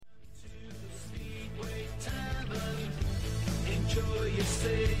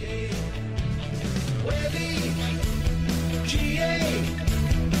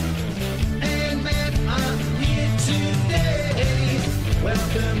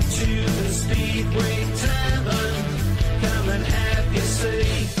to the Speedway Tavern, come and have your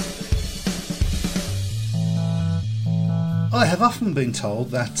say. I have often been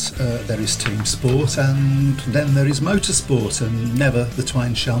told that there is team sport and then there is motorsport, and never the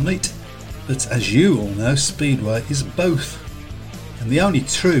twain shall meet. But as you all know, Speedway is both, and the only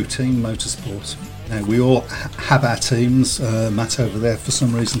true team motorsport. Now, we all have our teams. Matt over there, for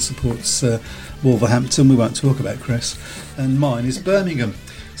some reason, supports Wolverhampton. We won't talk about Chris. And mine is Birmingham.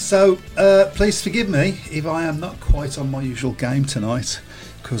 So please forgive me if I am not quite on my usual game tonight,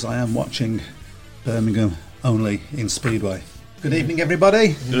 because I am watching Birmingham only in Speedway. Good evening,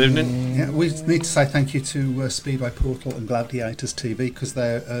 everybody. Good evening. Yeah, we need to say thank you to Speedway Portal and Gladiators TV, because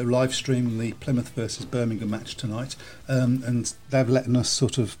they're live streaming the Plymouth versus Birmingham match tonight, and they've let us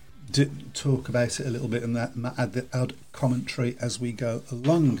sort of talk about it a little bit and add commentary as we go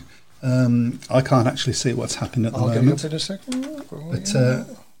along. I can't actually see what's happening at the moment. I'll get you up in a second.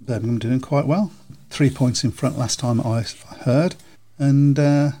 But Birmingham doing quite well. 3 points in front last time I heard, and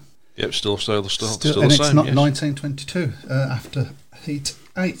yep, still the start. and the it's same, not yes. 19:22 after heat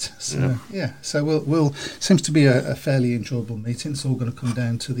 8. So so we'll seems to be a fairly enjoyable meeting. It's all going to come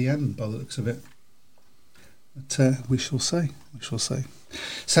down to the end by the looks of it. But we shall see. We shall see.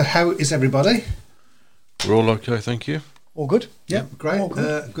 So how is everybody? We're all okay, thank you. All good? Yeah, great. All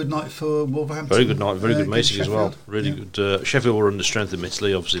good. Good night for Wolverhampton. Very good night, very good meeting as Sheffield. well. Really good. Sheffield were under strength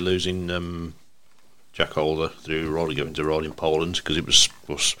admittedly, obviously losing Jack Holder through going to ride in Poland, because it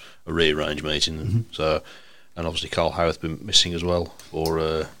was a rearranged meeting. Mm-hmm. So, and obviously Carl Howarth been missing as well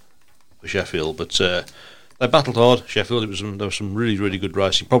for Sheffield, but they battled hard. Sheffield, there was some really, really good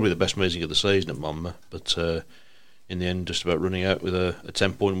racing. Probably the best meeting of the season at Monmouth, but in the end, just about running out with a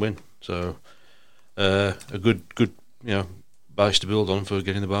 10-point win. So a good base to build on for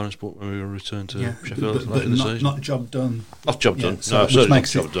getting the bonus point when we return to Sheffield later in the season. Not job done. Not job done. So No, which certainly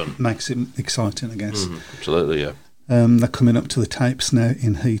makes not job done. Makes it exciting, I guess. Absolutely, yeah. They're coming up to the tapes now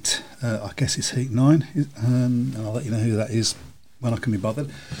in heat. I guess it's heat 9, and I'll let you know who that is when I can be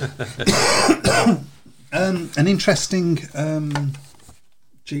bothered. An interesting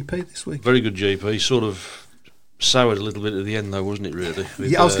GP this week. Very good GP. Sort of soured a little bit at the end, though, wasn't it? Really.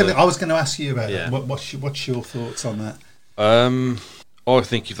 With, I was going to ask you about it. What's your thoughts on that? I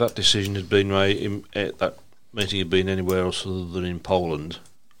think if that decision had been made, that meeting had been anywhere else other than in Poland,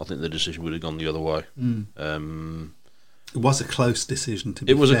 I think the decision would have gone the other way. It was a close decision. To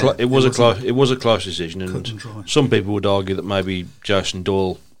be It was fair. a close decision, Cut and and dry. some people would argue that maybe Jason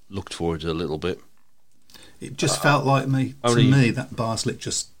Doyle looked for it a little bit. It just felt like to me that Barslick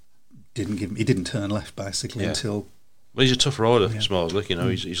just didn't turn left basically until. Well, he's a tough rider, Smarslick. You know,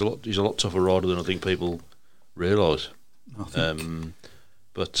 he's a lot tougher rider than I think people realise. I think.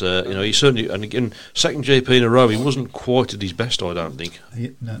 But he certainly, and again, second GP in a row, he wasn't quite at his best. I don't think.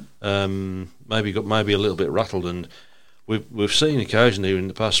 No. Maybe got a little bit rattled, and we've seen occasionally in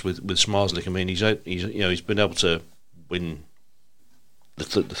the past with Smarslick. I mean, he's been able to win the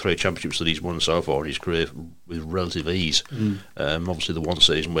 3 championships that he's won so far in his career with relative ease. Obviously, the one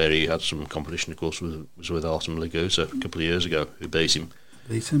season where he had some competition, of course, was with Artem Lagusa a couple of years ago, who beat him.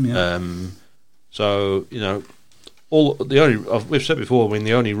 Yeah. So we've said before. I mean,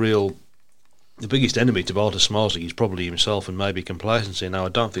 the biggest enemy to Valter Smarslick is probably himself and maybe complacency. Now, I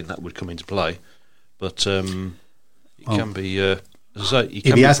don't think that would come into play, but it can be. As I say,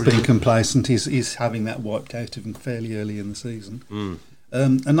 if he has been complacent, he's having that wiped out of him fairly early in the season.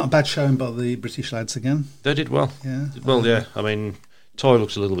 And not a bad showing by the British lads again. They did well. Yeah. Yeah. I mean, Ty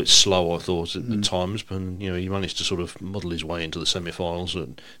looks a little bit slow, I thought, at times, but he managed to sort of muddle his way into the semi-finals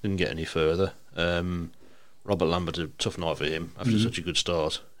and didn't get any further. Robert Lambert, a tough night for him after such a good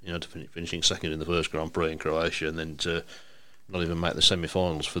start. To finishing second in the first Grand Prix in Croatia, and then to not even make the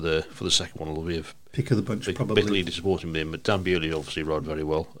semi-finals for the second one will be a pick of the bunch, probably. Bitterly disappointing him, but Dan Bewley obviously rode very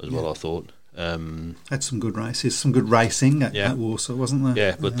well as well, I thought. Had some good races, some good racing at Warsaw, wasn't there?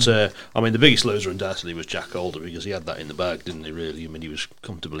 Yeah, but I mean, the biggest loser undoubtedly was Jack Holder, because he had that in the bag, didn't he? Really, I mean, he was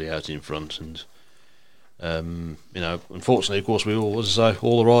comfortably out in front, and unfortunately, of course, we all, as I say,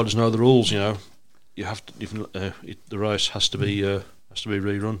 all the riders know the rules. You have to, the race has to be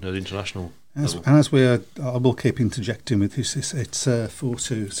rerun at international level. And as I will keep interjecting with this. It's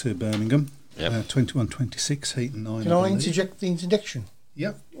 4-2 to Birmingham. 21-26, heat 9. Can I interject the interjection?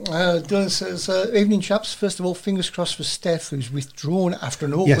 Yep. Dylan says, evening chaps, first of all, fingers crossed for Steph, who's withdrawn after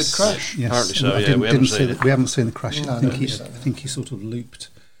an awkward crash. Yes. Apparently so, we haven't seen it. We haven't seen the crash. No, I think he sort of looped,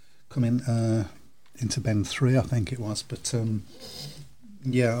 coming into bend 3, I think it was. But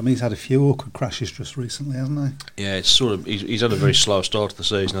Yeah, I mean, he's had a few awkward crashes just recently, hasn't he? Yeah, it's sort of he's had a very slow start to the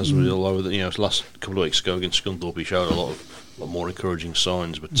season, hasn't he? Although last couple of weeks ago against Scunthorpe, he showed a lot more encouraging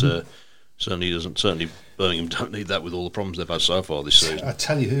signs. But certainly Birmingham don't need that with all the problems they've had so far this season. I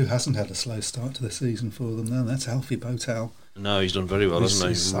tell you, who hasn't had a slow start to the season for them? Then that's Alfie Botel. No, he's done very well,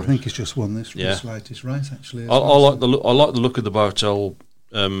 hasn't he? I think he's just won this latest race actually. I like the look of the Botel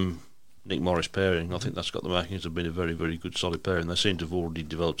Nick Morris pairing. I think that's got the makings of being a very, very good solid pairing. They seem to have already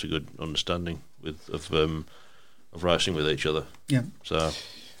developed a good understanding of racing with each other. Yeah. So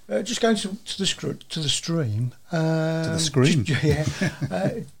just going to the stream. To the screen.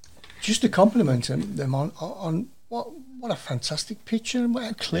 Just to compliment them on what a fantastic picture and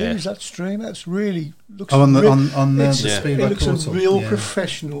how clear is that stream. That's really looks. On the It Speedway looks portal. a real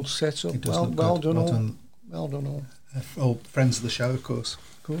professional setup. It does Well look done good. all. Well done all. All friends of the show, of course.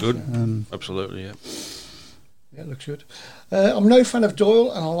 good, absolutely, yeah. Yeah, it looks good. I'm no fan of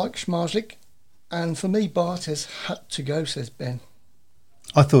Doyle, and I like Schmarzlik. And for me, Bart has had to go, says Ben.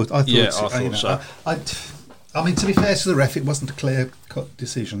 I thought. So. I mean, to be fair to the ref, it wasn't a clear-cut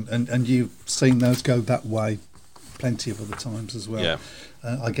decision, and you've seen those go that way plenty of other times as well. Yeah.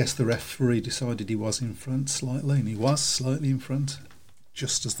 I guess the referee decided he was in front slightly, and he was slightly in front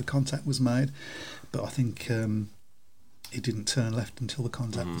just as the contact was made. But I think he didn't turn left until the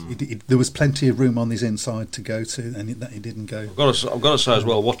contact. There was plenty of room on his inside to go to, and he didn't go. I've got to say as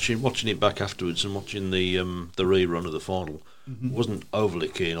well, watching it back afterwards and watching the rerun of the final, wasn't overly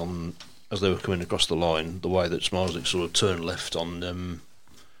keen on, as they were coming across the line, the way that Smarslick sort of turned left on the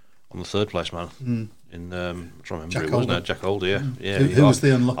third place man. In I'm trying to remember who it was now, Jack Holder, yeah. Who was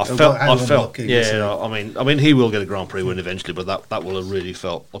the unlucky? I felt, I mean, he will get a Grand Prix win eventually, but that will have really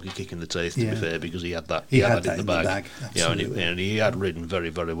felt like a kick in the teeth, to be fair, because he had that. He had that in the bag. And he had ridden very,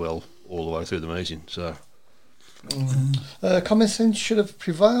 very well all the way through the meeting. So, Common sense should have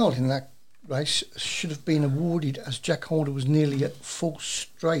prevailed in that race. Should have been awarded, as Jack Holder was nearly at full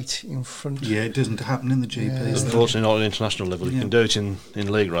straight in front. Yeah, it doesn't happen in the GPs. Unfortunately, not at international level. You can do it in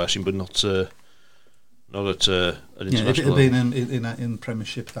league racing, but not at an international if it level. had been in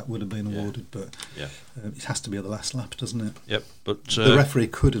Premiership, that would have been awarded, but it has to be at the last lap, doesn't it? Yep, but the referee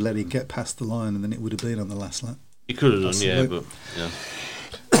could have let it get past the line, and then it would have been on the last lap. He could have done, but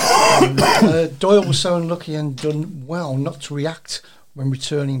Doyle was so unlucky and done well not to react when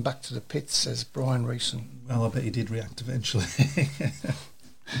returning back to the pits, says Brian Reeson. Well, I bet he did react eventually.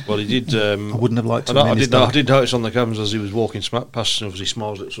 Well, he did. I wouldn't have liked to. I did notice on the cameras as he was walking past, and obviously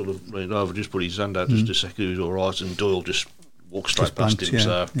Smiles sort of leaned over, just put his hand out just a second. He was all right, and Doyle just walked straight past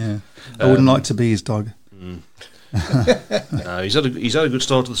him. I wouldn't like to be his dog. No, he's had a good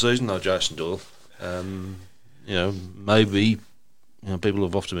start to the season though, Jason Doyle. Maybe. People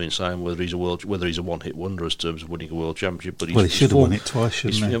have often been saying whether he's a one-hit wonder as terms of winning a world championship, but he should have won it twice,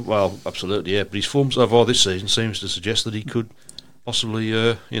 shouldn't he? Well, absolutely, yeah. But his form so far this season seems to suggest that he could possibly,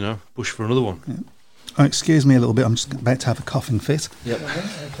 push for another one. Yeah. Oh, excuse me a little bit. I'm just about to have a coughing fit. Yep.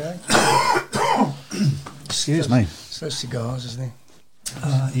 Okay. Excuse me. It's those cigars, isn't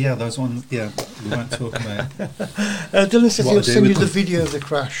he? Those ones. Yeah, we won't talk about. Dylan said he'll send you the video of the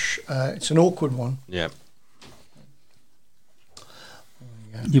crash. It's an awkward one. Yeah.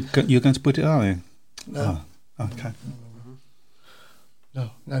 You're going to put it, are you? No. Oh, okay. No.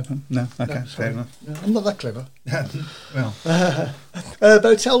 Okay, fair enough. No, I'm not that clever. Well,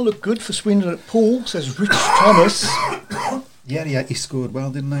 Botel looked good for Swindon at Poole, says Rich Thomas. Yeah, he scored well,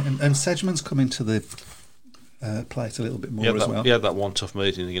 didn't he? And Sedgman's come into the plate a little bit more as well. He had that one tough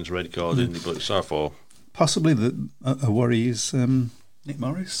meeting against Redcar, didn't he? But so far, possibly a worry is Nick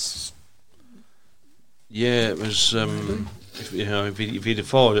Morris. Yeah, it was. If he'd have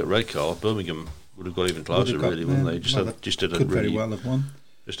followed at Redcar, Birmingham would have got even closer, wouldn't they? Just had very well have won.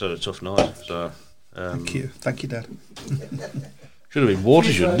 Just had a tough night. So thank you, Dad. Should have been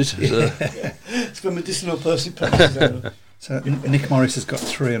water, shouldn't it? It's for medicinal purposes. So Nick Morris has got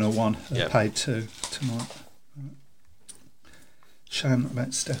 3 and a 1, paid 2 tonight. Shame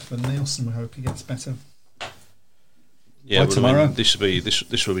about Stefan Nielsen. We hope he gets better. Yeah, tomorrow. This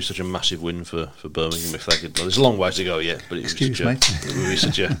will be such a massive win for Birmingham if they could. Well, there's a long way to go yet, but it would be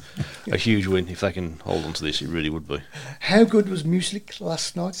such a huge win if they can hold on to this. It really would be. How good was Music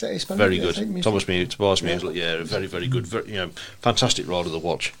last night? Very good. Tobias Music, very, very good. Fantastic rider to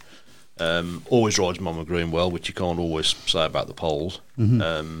watch. Always rides Mama Green well, which you can't always say about the poles.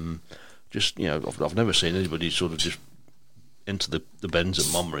 Mm-hmm. I've never seen anybody sort of just into the bends at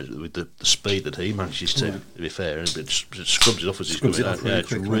Mama with the speed that he manages to be fair, and it scrubs it off as he's coming out.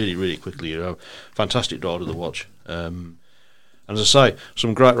 It's really, really quickly. Fantastic rider to watch. And And as I say,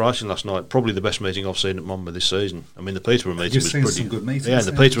 some great racing last night. Probably the best meeting I've seen at Monmouth this season. I mean, the Peterborough meeting You've was seen pretty some good meetings. Yeah, and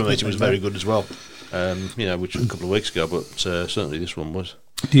the Peterborough meeting was very good as well. Which was a couple of weeks ago, but certainly this one was.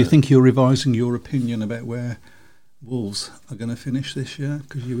 Do you think you're revising your opinion about where Wolves are going to finish this year?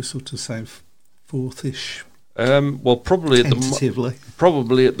 Because you were sort of saying fourth-ish. Well, probably tentatively.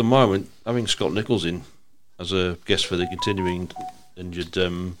 Probably at the moment, having Scott Nichols in as a guest for the continuing injured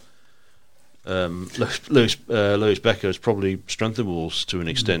Lewis Becker has probably strengthened Wolves to an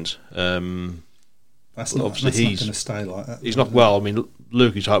extent. That's not going to stay like that. He's not. Well, I mean,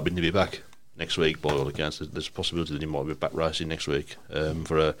 Luke is hoping to be back next week. By all accounts, there's a possibility that he might be back racing next week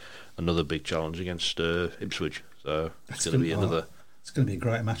for another big challenge against Ipswich. So it's going to be another. It's going to be a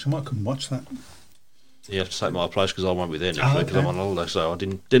great match. I might come and watch that. You have to take my place because I won't be there next week because I'm on holiday. So I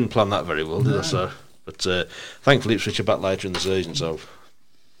didn't plan that very well, did I? So, but thankfully Ipswich are back later in the season. So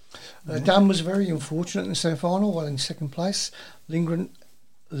Dan was very unfortunate in the semi-final. While in second place, Lindgren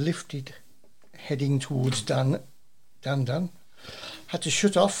lifted, heading towards Dan. Had to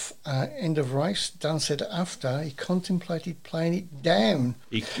shut off end of race. Dan said after he contemplated playing it down.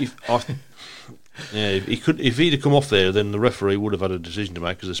 He could. If he'd have come off there, then the referee would have had a decision to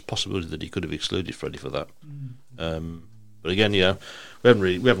make because there's a possibility that he could have excluded Freddie for that. But again, we haven't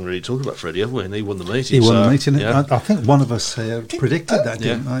really talked about Freddie, have we? And he won the meeting. He won the meeting. Yeah. I think one of us predicted that,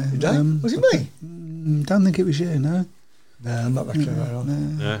 didn't I? Was it me? Don't think it was you. No. No, I'm not that clever at all.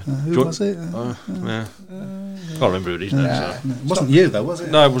 Who was it? Can't remember who it is now. No. It wasn't you, though, was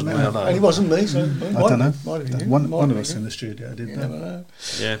it? No, it wasn't me. No. And it wasn't me, so I don't know. Might have been you. One of us in the studio did that.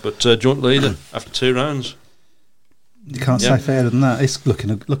 Yeah, but joint leader after 2 rounds. You can't say fairer than that. It's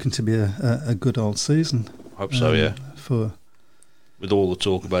looking to be a good old season. Hope so, yeah. With all the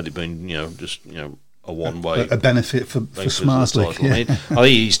talk about it being, just a one-way, a benefit for Smarsley. I mean, I think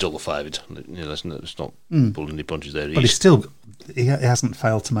he's still the favourite. It's not pulling any punches there. But he hasn't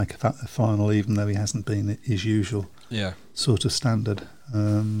failed to make a final, even though he hasn't been his usual sort of standard.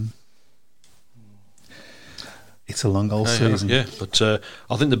 It's a long old season. Yeah, but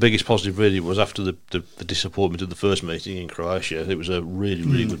I think the biggest positive really was after the disappointment of the first meeting in Croatia. It was a really,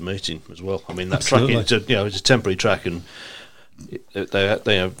 really good meeting as well. I mean, that Absolutely. track, it's a temporary track, and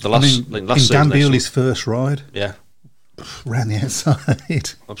the last in season. Dan Bewley's first ride, ran the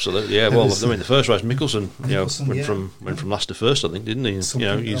outside. Absolutely, yeah. Well, I mean, the first race, Mickelson, went from last to first, I think, didn't he?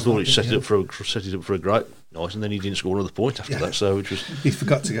 And, he thought he set it up for a great night, and then he didn't score another point after that. So he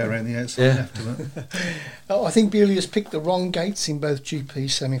forgot to go around the outside after that. I think Bewley has picked the wrong gates in both GP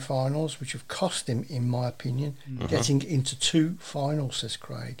semi-finals, which have cost him, in my opinion, getting into 2 finals. Says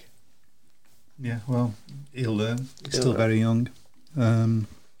Craig. Yeah, well, he'll learn. He's still very young.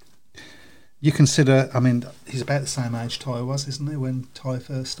 You consider, I mean, he's about the same age Ty was, isn't he, when Ty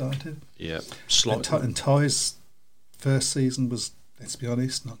first started? Yeah, slightly. And Ty's first season was, let's be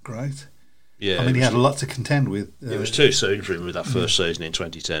honest, not great. Yeah, I mean, he had a lot to contend with. It was too soon for him with that first season in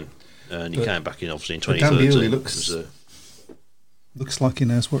 2010, and he came back in obviously in 2013. Dan Bewley looks like he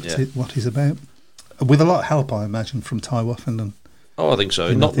knows what he's about. With a lot of help, I imagine, from Ty Woffenden. Oh, I think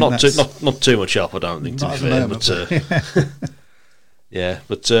so. Not too much help, I don't think, to be fair.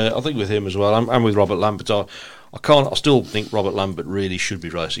 But I think with him as well, and with Robert Lambert, I still think Robert Lambert really should be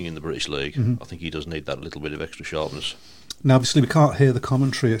racing in the British League. I think he does need that little bit of extra sharpness. Now, obviously, we can't hear the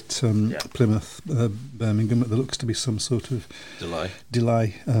commentary at Plymouth, Birmingham, but there looks to be some sort of delay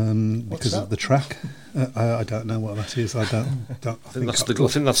because of the track. I don't know what that is. I think that's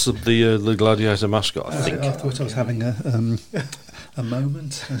the Gladiator mascot. I thought I was having a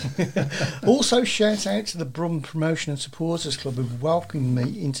moment. Also, shout out to the Brum Promotion and Supporters Club who welcomed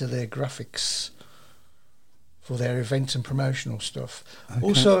me into their graphics for their event and promotional stuff. Okay.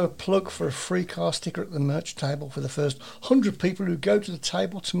 Also, a plug for a free car sticker at the merch table for the first 100 people who go to the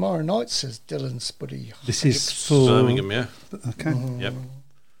table tomorrow night, says Dylan Spuddy. This is for Birmingham, yeah. Okay. Yep.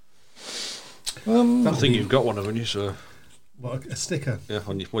 I think you've got one, haven't you? So. What, a sticker? Yeah,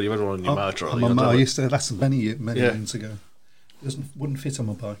 you've had one on your motor. I used to. That's many years ago. Wouldn't fit on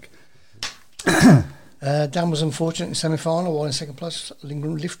my bike. Dan was unfortunate in semi-final, while in second place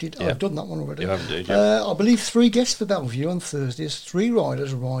Lindgren lifted. I've done that one already. You have indeed, yeah. I believe 3 guests for Bellevue on Thursday as 3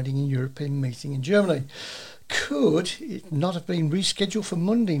 riders riding in European meeting in Germany. Could it not have been rescheduled for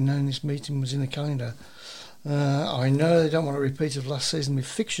Monday, knowing this meeting was in the calendar? I know they don't want a repeat of last season with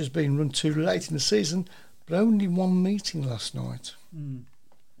fixtures being run too late in the season, but only 1 meeting last night.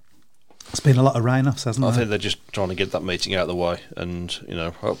 It's been a lot of rain-offs, hasn't it? I think they're just trying to get that meeting out of the way, and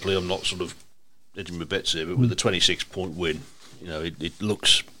hopefully I'm not sort of edging my bets here, but with a 26-point win, it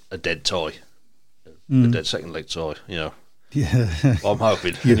looks a dead tie, a dead second leg tie. Yeah. I'm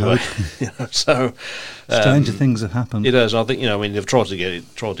hoping. You anyway. hope. So Stranger things have happened. It has. I think they've tried to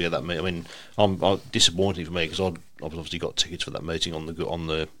get that meeting. I mean, I'm disappointed for me because I've obviously got tickets for that meeting on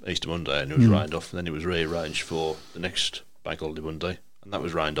the Easter Monday, and it was rained off, and then it was rearranged for the next Bank Holiday Monday, and that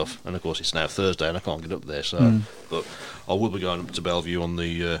was rained off, and of course it's now Thursday, and I can't get up there. So, but I will be going up to Bellevue on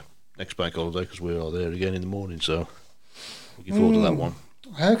the next Bank Holiday because we are there again in the morning. So, looking forward to that one.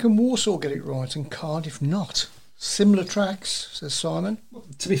 How can Warsaw get it right and Cardiff not? Similar tracks, says Simon.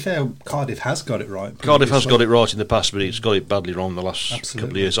 To be fair, Cardiff has got it right. Cardiff has got it right in the past, but it's got it badly wrong the last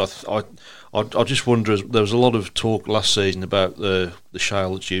couple of years. I just wonder. There was a lot of talk last season about the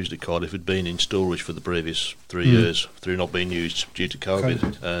shale that's used at Cardiff had been in storage for the previous 3 years through not being used due to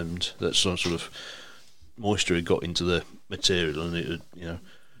COVID. And that some sort of moisture had got into the material, and it had,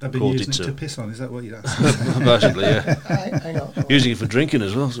 They've been using it to piss on. Is that what you're asking? Basically, yeah. Hang on. Using it for drinking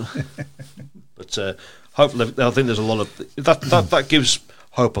as well. So. But hopefully, I think there's a lot of that gives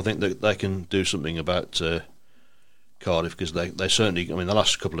hope. I think that they can do something about Cardiff, because they certainly. I mean, the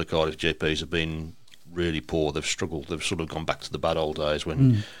last couple of Cardiff GPs have been really poor. They've struggled. They've sort of gone back to the bad old days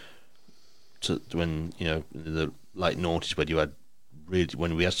when in the late noughties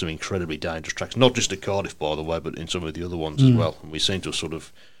when we had some incredibly dangerous tracks. Not just at Cardiff, by the way, but in some of the other ones as well. And we seem to have sort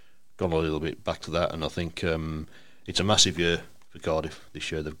of gone a little bit back to that. And I think it's a massive year for Cardiff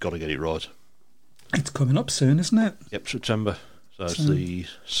this year. They've got to get it right. It's coming up soon, isn't it? Yep, September. So it's the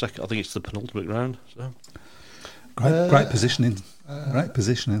second. I think it's the penultimate round. So great positioning. Great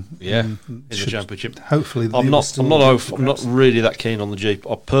positioning. Yeah, in the championship. Hopefully, I'm not really that keen on the GP.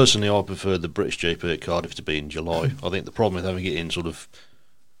 I prefer the British GP at Cardiff to be in July. I think the problem with having it in sort of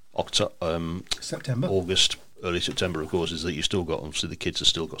September, August, early September, of course, is that you still got, obviously the kids have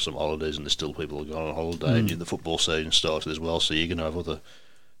still got some holidays, and there's still people who are going on holiday, and the football season started as well. So you're going to have other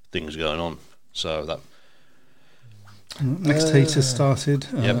things going on. So that next heat has started,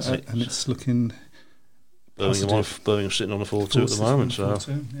 and it's looking. Birmingham sitting on a 4-2 at the moment. So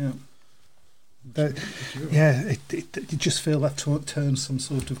you just feel that turns some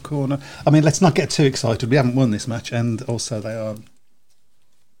sort of corner. I mean, let's not get too excited. We haven't won this match, and also they are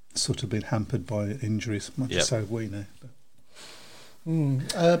sort of been hampered by injuries. So have we now.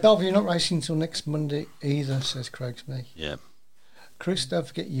 Bellevue not racing until next Monday either, says Craig Smith. Yeah. Chris, don't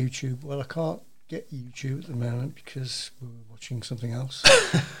forget YouTube. Well, I can't get YouTube at the moment because we're watching something else.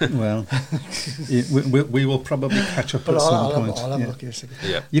 Well, we will probably catch up at some point. I'll have a look in a second.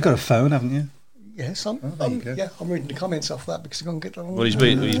 Yeah. You got a phone, haven't you? Yes, I'm reading the comments off that because I can't get that on. Well, he's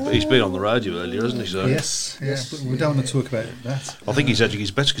been on the radio earlier, hasn't he? So yes, but we don't want to talk about that. I think he's edging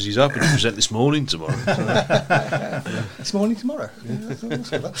his bets because he's hoping to present this morning tomorrow. This morning tomorrow.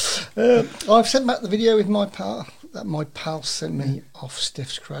 I've sent back the video with my pal that my pal sent me off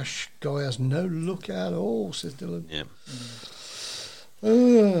Steph's crash. Guy has no look at all, says Dylan. Yeah.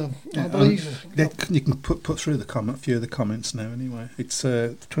 I believe you can put through a few of the comments now. Anyway, it's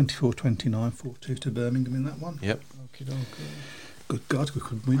 24-29, 4-2 to Birmingham in that one. Yep. Okay. Good God, we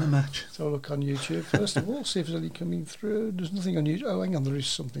could win a match. So I'll look on YouTube first of all, see if there's any coming through. There's nothing on YouTube. Oh, hang on, there is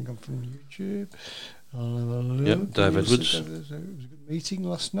something on from YouTube. I'll have a look. Yep, Dave Edwards. It was a good meeting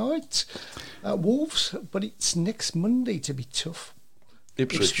last night. Wolves, but it's next Monday to be tough.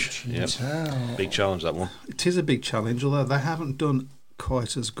 Ipswich. Yep. Big challenge, that one. It is a big challenge, although they haven't done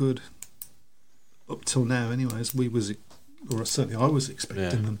quite as good up till now anyway as we was, or certainly I was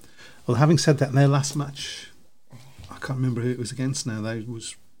expecting them. Well, having said that, their last match, I can't remember who it was against now. They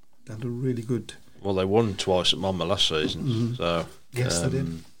had a really good. Well, they won twice at Monmouth last season. So yes, they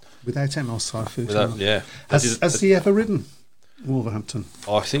did. Without Emil Saifu. Has he ever ridden Wolverhampton?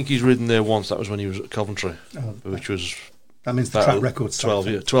 I think he's ridden there once. That was when he was at Coventry, which was. That means the track record's 12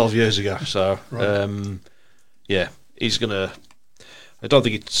 years ago. So right. He's gonna. I don't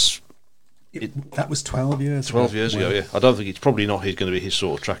think it's. That was 12 years. 12 years ago, yeah. I don't think it's probably not going to be his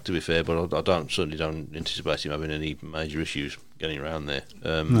sort of track, to be fair. But I certainly don't anticipate him having any major issues getting around there.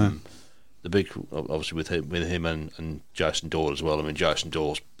 No. The big, obviously, with him and Jason Doyle as well. I mean, Jason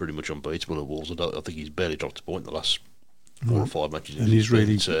Doyle's pretty much unbeatable at Wolves. I think he's barely dropped a point in the last 4 or 5 matches. And he's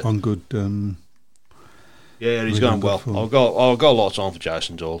really on good. Yeah, he's going well. I've got a lot of time for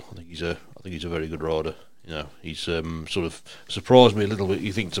Jason Doyle. I think he's a very good rider. You know, he's sort of surprised me a little bit.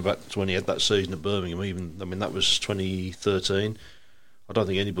 You think about when he had that season at Birmingham. That was 2013. I don't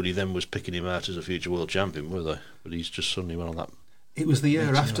think anybody then was picking him out as a future world champion, were they? But he's just suddenly went on that. It was the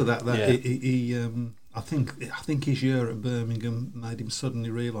year after that he I think his year at Birmingham made him suddenly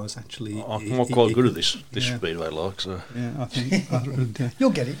realise actually I'm not quite good at this speedway like. So yeah, I think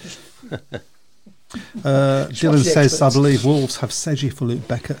you'll get it. Dylan says, I believe Wolves have Seji for Luke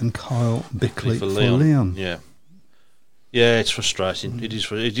Becker and Kyle Bickley for Leon. Yeah. Yeah, it's frustrating. It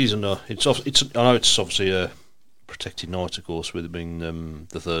is. It is. It's. I know it's obviously a protected night, of course, with it being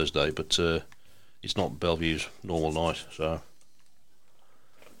the Thursday, but it's not Bellevue's normal night. So.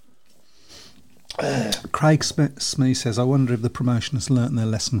 Craig Smee says, I wonder if the promotion has learnt their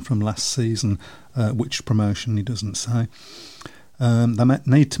lesson from last season. Which promotion, he doesn't say. They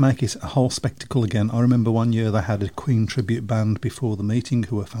need to make it a whole spectacle again. I remember one year they had a Queen tribute band before the meeting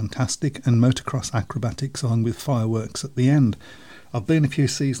who were fantastic, and motocross acrobatics along with fireworks at the end. I've been a few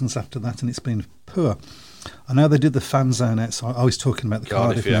seasons after that and it's been poor. I know they did the fan zone outside. I was talking about the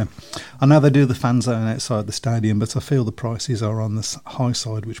Cardiff now. I know they do the fan zone outside the stadium, but I feel the prices are on the high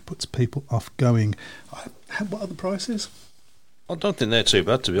side, which puts people off going. What are the prices? I don't think they're too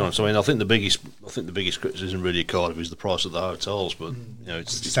bad, to be honest. I mean, I think the biggest criticism really of Cardiff is the price of the hotels, but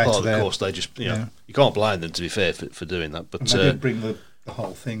it's part of the course. They just you can't blame them, to be fair, for doing that. But and they did bring the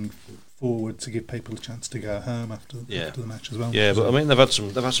whole thing forward to give people a chance to go home after the match as well. Yeah, but I mean they've had some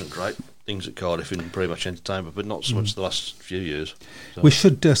great things at Cardiff in pretty much entertainment, but not so much the last few years. So. We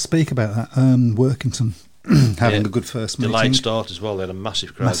should speak about that. Workington having a good first meeting. Delayed start as well. They had a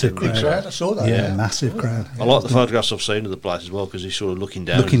massive crowd. Big crowd. I saw that. Yeah, massive crowd. I like the photographs I've seen of the place as well because he's sort of looking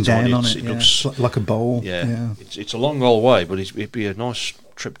down on it. It looks like a bowl. Yeah. It's a long old way, but it'd be a nice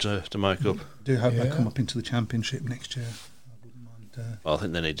trip to make up. I do hope they come up into the Championship next year. I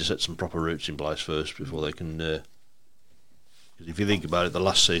think they need to set some proper routes in place first before they can. Because if you think about it, the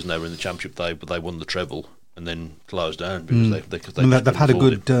last season they were in the Championship, they won the treble and then closed down because they've had a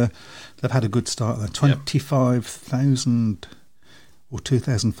good they've had a good start there. 25,000 or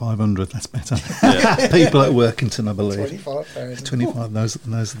 2,500. That's better. People at Workington, I believe. 25,000. 25. Those are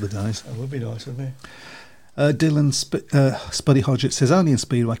the days. That would be nice, wouldn't it? Dylan Spuddy Hodgett says only in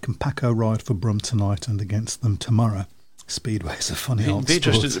Speedway can Paco ride for Brum tonight and against them tomorrow. Speedway is a funny old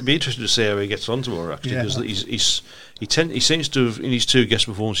sport. It'd be interesting to see how he gets on tomorrow, actually, because he seems to have, in his two guest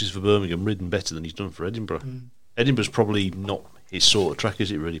performances for Birmingham, ridden better than he's done for Edinburgh. Edinburgh's probably not his sort of track, is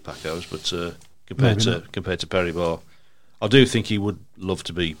it really, Paco's? But compared to Perry Bar, I do think he would love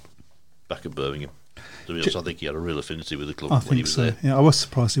to be back at Birmingham. To be honest, I think he had a real affinity with the club when he was there. Yeah, I was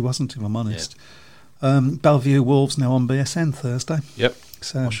surprised he wasn't, if I'm honest. Bellevue Wolves now on BSN Thursday. Yep.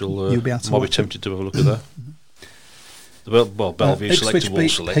 So you'll be able to might be tempted to have a look at that. Bellevue selected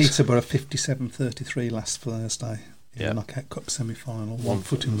Wolves select. Peterborough 57-33 last Thursday in the Knockout Cup semi-final. 1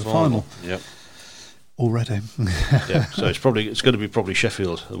 foot in the final. Yep. Already. So it's going to be probably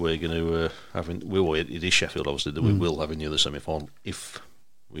Sheffield that we're going to it is Sheffield obviously that we will have in the other semi-final if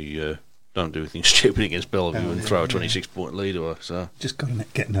we don't do anything stupid against Bellevue and throw a 26-point lead away. So just got to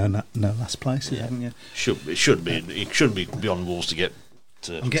get no last places, haven't you? It shouldn't be beyond Wolves to get.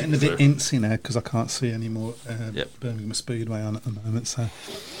 I'm getting a bit incy now because I can't see any more Birmingham Speedway on at the moment. So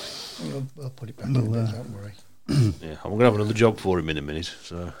I'll put it back in a bit, don't worry. I'm going to have another job for him in a minute.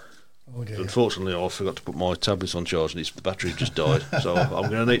 So unfortunately, I forgot to put my tablets on charge and the battery just died. So I'm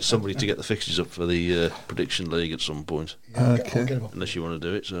going to need somebody to get the fixtures up for the prediction league at some point. Yeah, I'll get unless you want to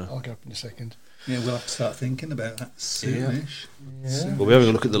do it. So I'll get up in a second. Yeah, we'll have to start thinking about that soonish. Yeah. We'll be having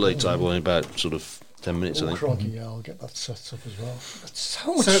a look at the league table in about sort of 10 minutes, I think. Crikey, yeah, I'll get that set up as well. That's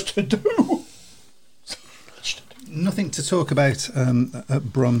so much to do. Nothing to talk about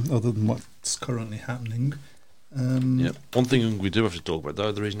at Brum other than what's currently happening. One thing we do have to talk about,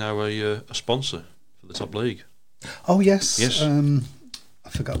 though, there is now a sponsor for the top league. Oh, yes. I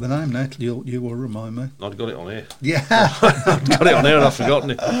forgot the name now. You will remind me. I'd got it on here. Yeah. I'd got it on here and I've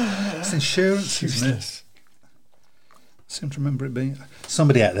forgotten it. It's insurance, isn't it? I seem to remember it being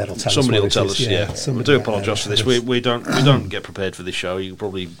somebody out there will tell us. Somebody will tell us. We do apologise for this. We don't get prepared for this show. You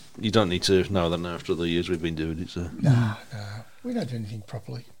don't need to know that now after the years we've been doing it. So. No, we don't do anything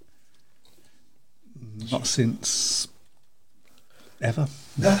properly. Not since ever.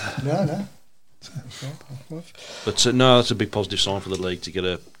 No. But no, that's a big positive sign for the league to get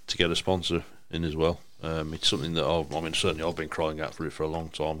a sponsor in as well. It's something that certainly I've been crying out for it for a long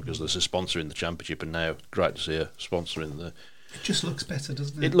time because there's a sponsor in the Championship, and now great to see a sponsor in the. It just looks better,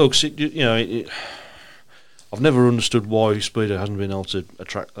 doesn't it? It looks. I've never understood why Speedo hasn't been able to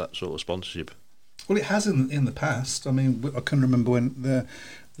attract that sort of sponsorship. Well, it has in the past. I mean, I can remember when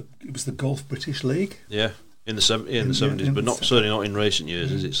it was the Golf British League. Yeah, in the 70s, but certainly not in recent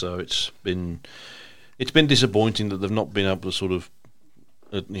years, is it? So it's been disappointing that they've not been able to sort of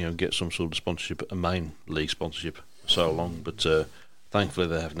get some sort of sponsorship, a main league sponsorship, for so long. But thankfully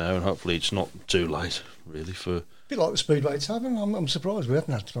they have now, and hopefully it's not too late, really. For a bit like the Speedway Tavern. I'm surprised we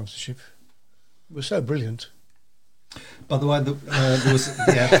haven't had sponsorship. We're so brilliant. By the way, there was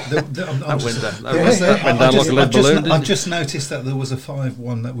that went down like a lead balloon. I've just noticed that there was a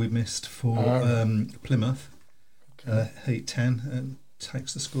 5-1 that we missed for Plymouth. Heat 10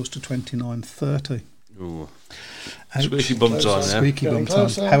 takes the scores to 29-30. Ooh. Ouch. Squeaky bum time now. Squeaky Getting bum time.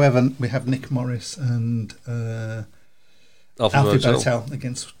 closer. However, we have Nick Morris and Alfie Botel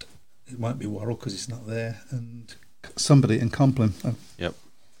against. It won't be Worrell because he's not there, and somebody in Compline. Yep.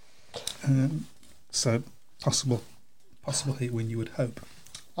 So possible heat win, you would hope.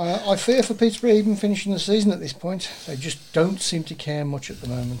 I fear for Peterborough even finishing the season at this point. They just don't seem to care much at the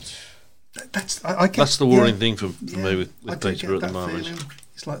moment. I get, That's the worrying thing for me with I do Peterborough at get the that moment. feeling.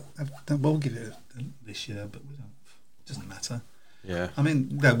 It's like we'll give it this year, but we don't. It doesn't matter. Yeah. I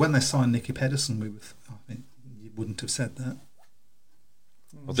mean, when they signed Nicky Pedersen, I think you wouldn't have said that.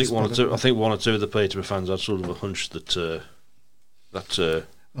 I think one or two of the Peterborough fans had sort of a hunch that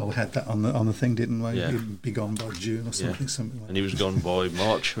Well, we had that on the thing, didn't we? Yeah. He'd be gone by June or something. Yeah. Something like and he was gone by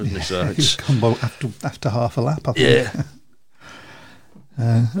March, wasn't he? So he was it's, gone by after half a lap, I think.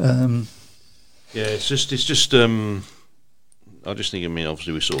 yeah. Yeah, it's just. I just think. I mean,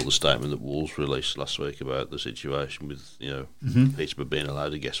 obviously, we saw the statement that Wolves released last week about the situation with Peterborough being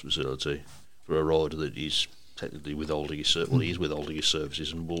allowed a guest facility for a rider that he's technically withholding his he is withholding his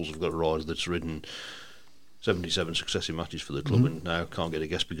services, and Wolves have got a rider that's ridden 77 successive matches for the club and now can't get a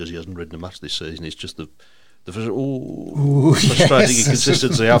guest because he hasn't ridden a match this season. It's just the frustrating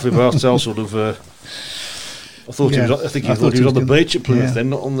inconsistency. Alfie Bartel sort of. I thought he was on the beach at Plymouth then,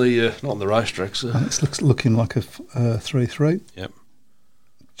 not on the racetrack. So. And it's looking like a 3-3. Yep.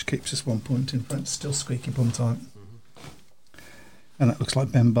 Which keeps us 1 point in front. Still squeaky bum time. And that looks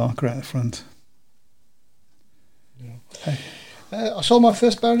like Ben Barker out the front. Yeah. Hey. I saw my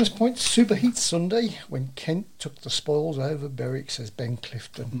first bonus point superheat Sunday when Kent took the spoils over Berwick, says Ben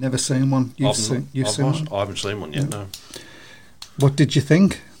Clifton. Never seen one. You've seen one? I haven't seen one yet. No. What did you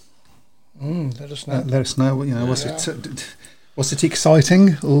think? Let us know. Let us know. Was it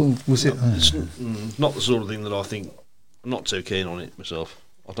exciting or was it? It's not the sort of thing that I think. I'm not too keen on it myself.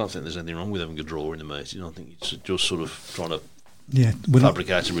 I don't think there's anything wrong with having a draw in the meeting. I think it's just sort of trying to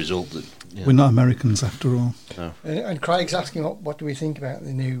fabricate a result that. We're not Americans after all. No. And Craig's asking what do we think about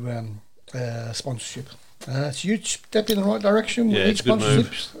the new sponsorship? It's a huge step in the right direction. Yeah, it's a good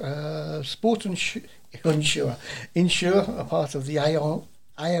move. Sport Insure are part of the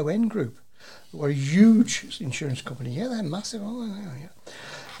AON group. We're a huge insurance company. Yeah, they're massive, aren't they? Yeah.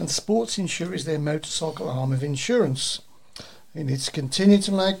 And Sports Insure is their motorcycle arm of insurance. And it's continued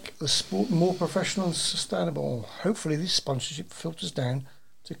to make the sport more professional and sustainable. Hopefully this sponsorship filters down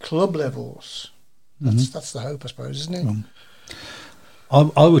to club levels. That's the hope, I suppose, isn't it?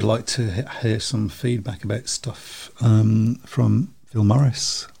 I would like to hear some feedback about stuff from Phil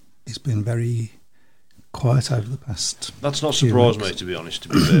Morris. He's been very quiet over the past. That's not surprised me, to be honest, to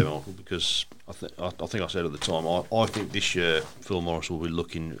be fair, Michael, because I think I said at the time, I think this year Phil Morris will be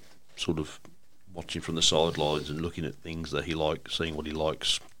looking, sort of watching from the sidelines and looking at things that he likes, seeing what he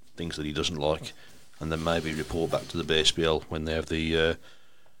likes, things that he doesn't like, and then maybe report back to the BSPL when they have the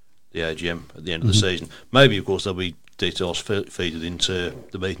AGM at the end of the season. Maybe, of course, there'll be details feeded into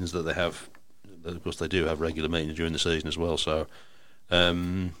the meetings that they have. Of course, they do have regular meetings during the season as well, so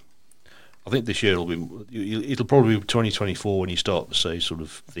I think this year it'll probably be 2024 when you start to see sort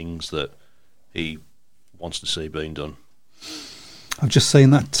of things that he wants to see being done. I've just seen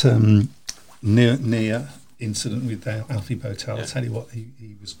that near incident with Alfie Botel. I'll tell you what, he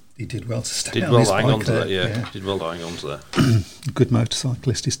did well to stay. Did on well his to hang bike on to there. that, yeah. Did well to hang on to that. Good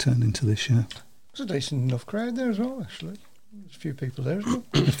motorcyclist he's turned into this year. There's a decent enough crowd there as well, actually. There's a few people there as well.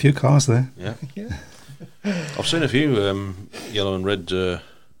 A few cars there. Yeah. Yeah. I've seen a few yellow and red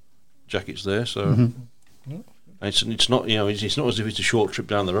jackets there, so and it's not it's not as if it's a short trip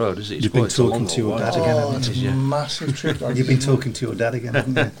down the road, is it? It's You've been quite a long talking to your one. dad again, haven't It's you? a massive trip. You've been talking to your dad again,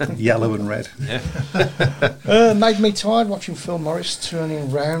 haven't you? Yellow and red. Yeah. Made me tired watching Phil Morris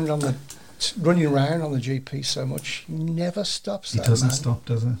running around on the GP so much. He never stops. He doesn't stop,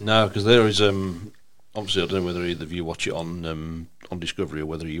 does he? No, because there is obviously I don't know whether either of you watch it on Discovery or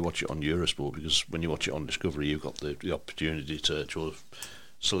whether you watch it on Eurosport, because when you watch it on Discovery you've got the opportunity to sort of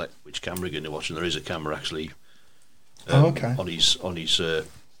select which camera you're going to watch, and there is a camera actually on the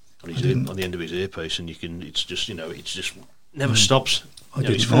end of his earpiece, and it's just never stops.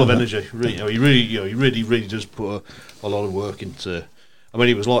 He's full of energy. He really does put a lot of work into. I mean,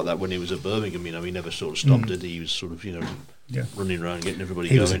 he was like that when he was at Birmingham. He never sort of stopped it. He was sort of running around getting everybody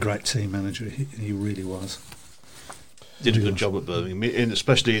going. He was a great team manager. He really was. Did a good job at Birmingham,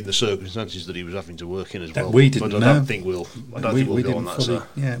 especially in the circumstances that he was having to work in as well. We didn't know. I don't think we'll go on that. So.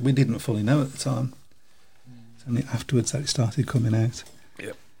 Yeah, we didn't fully know at the time. It's only afterwards that it started coming out.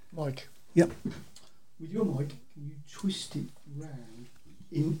 Yep. Mike. Yep. With your mic, can you twist it round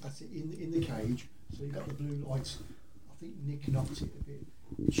in the cage So you've got the blue lights. I think Nick knocked it a bit.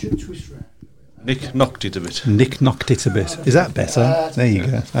 It should twist round. Nick knocked it a bit. Nick knocked it a bit. Is that better? There you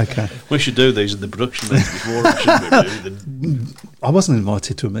go. Okay. We should do these at the production meeting before, shouldn't we? I wasn't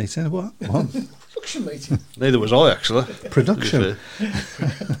invited to a meeting. What? Production meeting. Neither was I, actually. Production.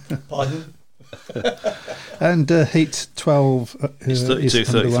 Pardon? And Heat 12 It's is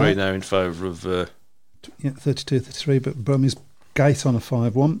 32-33 underway. now in favour of... 32-33, but Brummies Gate on a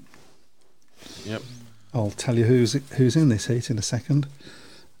 5-1. Yep. I'll tell you who's in this heat in a second.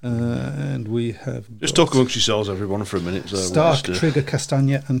 And we have Just got talk amongst yourselves, everyone, for a minute. So Stark, Trigger,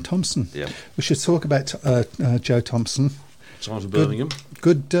 Castagna and Thompson. Yeah. We should talk about Joe Thompson. Time for Birmingham.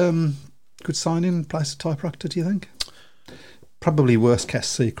 Good signing, place of Type Proctor, do you think? Probably worst kept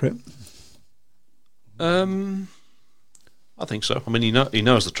secret. I think so. I mean, he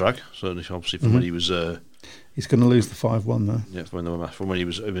knows the track. Certainly, obviously, from when he was... He's going to lose the 5-1 though. Yeah, from when he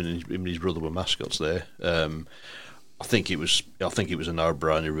was... him and his brother were mascots there. I think it was a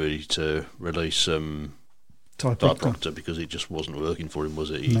no-brainer really to release Type Type Proctor. Proctor because it just wasn't working for him,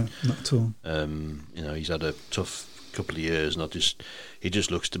 was it? No, not at all. He's had a tough couple of years, and he just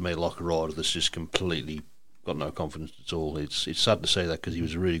looks to me like a rider that's just completely got no confidence at all. It's sad to say that because he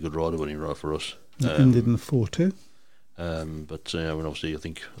was a really good rider when he rode for us. Ended in the 4-2. But and obviously, I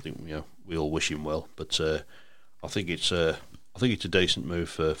think we all wish him well. But I think it's a decent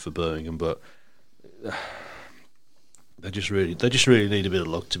move for Birmingham, but. They just really need a bit of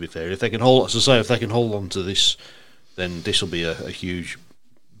luck. To be fair, if they can hold on to this, then this will be a huge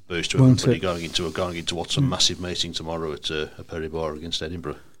boost to everybody going into what's a massive meeting tomorrow at Perry Bar against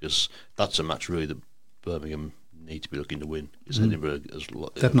Edinburgh, because that's a match really that Birmingham need to be looking to win. Because Edinburgh has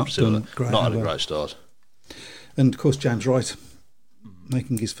They've not done great, not had a great start. And of course, James Wright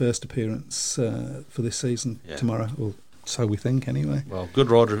making his first appearance for this season tomorrow. Well, so we think, anyway. Well,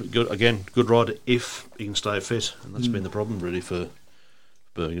 good rider if he can stay fit, and that's been the problem really for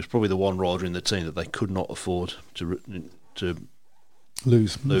Birmingham. It's probably the one rider in the team that they could not afford to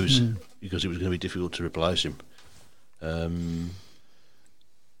lose because it was going to be difficult to replace him. So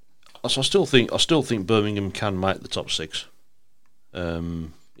I still think Birmingham can make the top 6. It's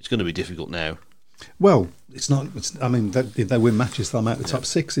going to be difficult now. Well, it's not. I mean, if they win matches, they'll make the top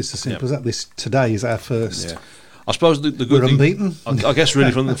 6. It's as simple as that. This today is our first. Yeah. I suppose the good we're thing, unbeaten. I guess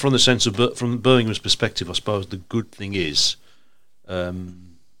really from the sense of from Birmingham's perspective, I suppose the good thing is, they've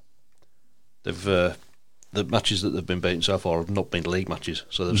the matches that they've been beaten so far have not been league matches,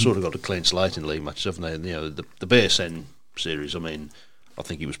 so they've sort of got a clean slate in league matches, haven't they? And, the BSN series. I mean, I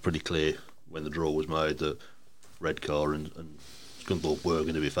think it was pretty clear when the draw was made that Redcar and Scunthorpe were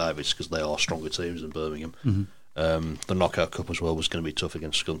going to be favourites because they are stronger teams than Birmingham. The Knockout Cup as well was going to be tough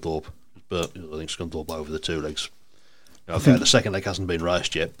against Scunthorpe. But I think Scunthorpe over the 2 legs. Okay, the second leg hasn't been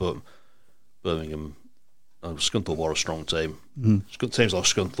raced yet, but Birmingham, Scunthorpe are a strong team. Teams like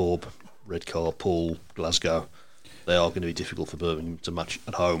Scunthorpe, Redcar, Poole, Glasgow, they are going to be difficult for Birmingham to match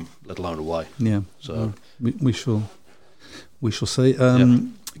at home, let alone away. Yeah, so we shall see.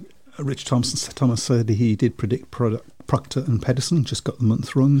 Rich Thomas said he did predict Proctor and Pedersen, just got the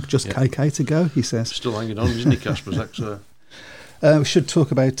month wrong, just KK to go, he says. Still hanging on, isn't he, Casper Zach? We should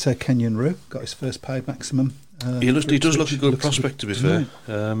talk about Kenyon Rue, got his first paid maximum. He does look a good prospect, to be fair.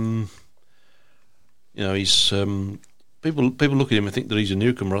 He's people look at him and think that he's a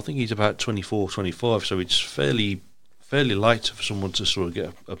newcomer. I think he's about 24, 25, so it's fairly late for someone to sort of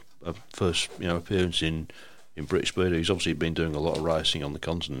get a first appearance in British Speedway. He's obviously been doing a lot of racing on the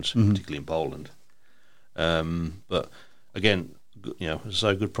continent, particularly in Poland. But again, as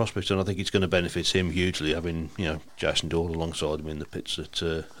a good prospect, and I think it's going to benefit him hugely having Jason Doyle alongside him in the pits at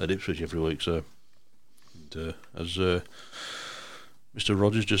Ipswich every week. So, as Mr.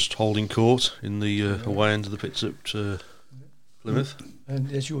 Rogers just holding court in the away end of the pits at Plymouth. And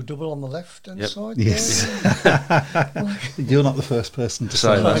there's your double on the left hand side. Yes, you're not the first person to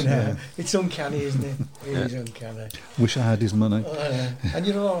say that. Yeah. It's uncanny, isn't it? It is uncanny. Wish I had his money. And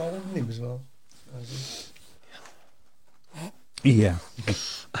you're all older than him as well. Yeah.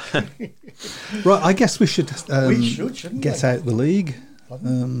 Right, I guess we should shouldn't get we? out the league.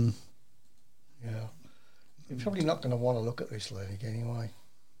 Yeah. You're probably not going to want to look at this league anyway.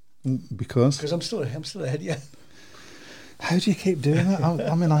 Because I'm still ahead of you. How do you keep doing that?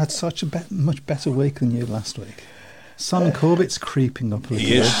 I mean, I had such a much better week than you last week. Simon Corbett's creeping up a little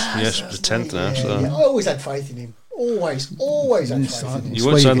bit. Yes, the 10th now. So. Yeah. I always had faith in him. always have faith in him. You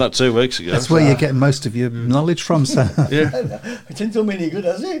weren't saying that 2 weeks ago. That's where you're getting most of your knowledge from, Sam. Yeah. It didn't do me any good,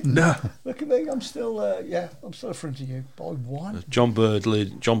 has it? No. Look at me, I'm still in front of you by one. John Bird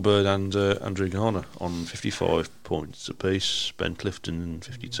and Andrew Garner on 55 points apiece. Ben Clifton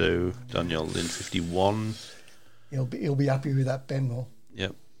 52. Daniel Lynn 51. He'll be happy with that, Ben will.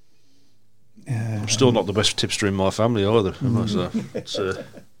 Yep. I'm still not the best tipster in my family either. It's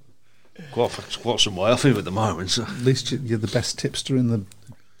quite some way off him at the moment. So. At least you're the best tipster in the...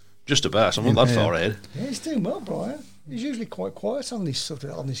 Just about. I'm not that far ahead. Yeah, he's doing well, Brian. He's usually quite quiet on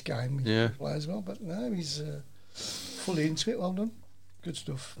this game. Yeah. Play as well, but no, he's fully into it. Well done. Good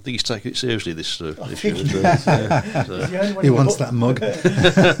stuff. I think he's taking it seriously this year. He wants that mug.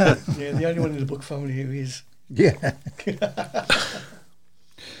 Yeah, the only one in the book family who is. Yeah.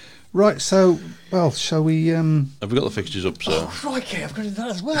 Right, so, shall we... Have we got the fixtures up, so... Oh, crikey, I've got to do that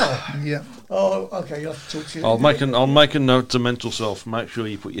as well. Yeah. Oh, okay, you'll have to talk to you. I'll make a note to mental self. Make sure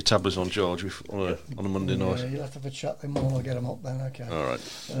you put your tablets on charge on a Monday night. Yeah, you'll have to have a chat then while I get them up then, okay. All right.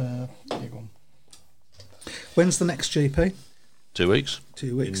 You go on. When's the next GP? 2 wex.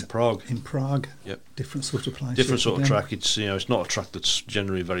 2 weeks. In Prague. In Prague. Yep. Different sort of place. Different sort of track. It's it's not a track that's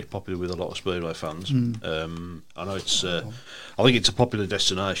generally very popular with a lot of Speedway fans. I know it's. I think it's a popular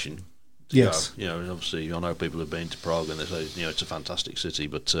destination. Yes. Go. Obviously I know people have been to Prague and they say it's a fantastic city,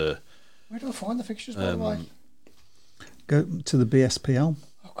 but. Where do I find the fixtures, by the way? Go to the BSPL.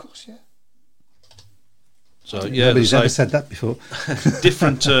 Of course, yeah. So Nobody's ever said that before.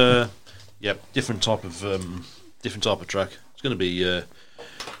 different. Different type of track. It's going to be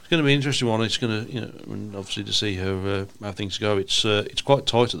an interesting one. It's going to, obviously to see how things go. It's quite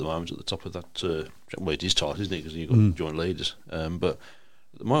tight at the moment at the top of that. Well, it is tight, isn't it? Because you've got joint leaders. But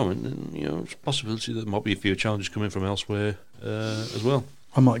at the moment, it's a possibility that there might be a few challenges coming from elsewhere as well.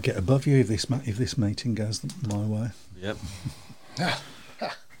 I might get above you if this meeting goes my way. Yep. No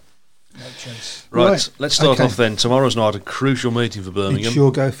chance. Right, let's start off then. Tomorrow's night, a crucial meeting for Birmingham. It's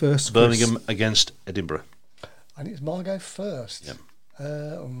your go first, Chris. Birmingham against Edinburgh. And it's my go first. Yep.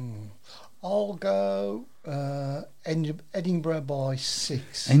 I'll go Edinburgh by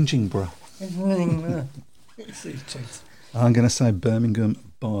 6. Edinburgh. It's these teeth. I'm going to say Birmingham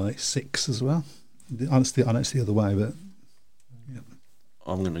by 6 as well. Honestly, I don't see the other way, but... Yeah.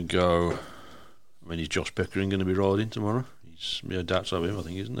 I'm going to go... is Josh Pickering going to be riding tomorrow? Doubts over him, I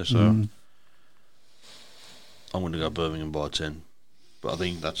think, isn't there? So I'm going to go Birmingham by 10. But I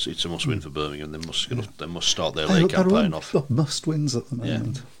think it's a must-win for Birmingham. They must start their league campaign off. Must-wins at the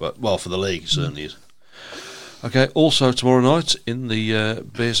moment. Yeah, but for the league, it certainly is. Okay, also tomorrow night in the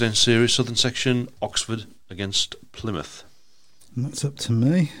BSN Series Southern Section, Oxford against Plymouth. And that's up to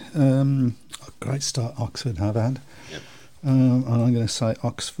me. A great start Oxford have had. Yep. And I'm going to say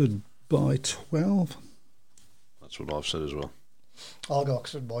Oxford by 12. That's what I've said as well. I'll go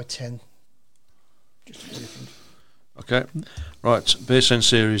Oxford by 10. Just different. Okay, right. BSN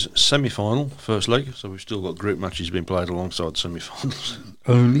Series semi-final, first leg. So we've still got group matches being played alongside the semi-finals.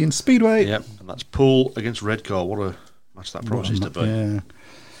 Only in Speedway. Yep, and that's Poole against Redcar. What a match that promises to be. Yeah.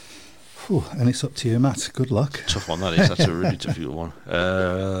 Whew, and it's up to you, Matt. Good luck. Tough one that is. That's a really difficult one.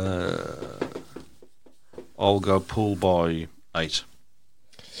 I'll go Poole by 8.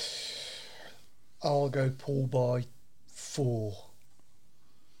 I'll go Poole by 4.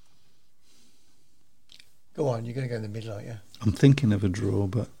 Go on, you're going to go in the middle, aren't you? I'm thinking of a draw,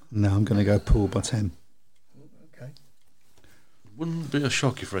 but no, I'm going to go Poole by 10. Okay. Wouldn't be a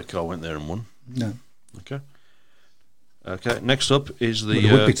shock if Redcar went there and won. No. Okay. Okay, next up is the... Well,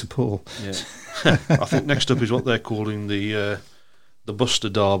 it would be to Poole. Yeah. I think next up is what they're calling the Buster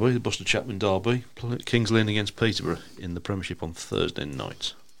Derby, the Buster Chapman Derby. Kings Lynn against Peterborough in the Premiership on Thursday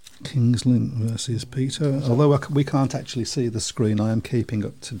night. Kings Lynn versus Peter. Although we can't actually see the screen, I am keeping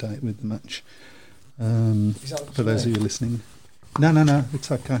up to date with the match. For those of you listening. No,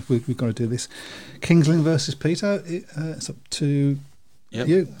 it's okay. We've got to do this. Kings Lynn versus Peter. It's up to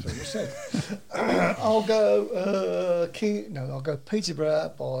you. That's what you said. I'll go I'll go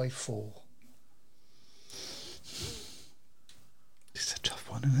Peterborough by 4. It's a tough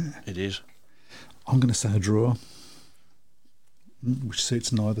one, isn't it? It is. I'm going to say a draw, which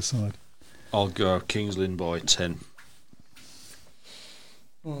suits neither side. I'll go Kings Lynn by 10.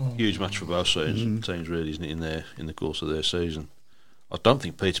 Huge match for both teams, really, isn't it, in the course of their season. I don't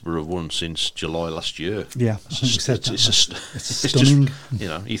think Peterborough have won since July last year. Yeah, it's stunning. Just,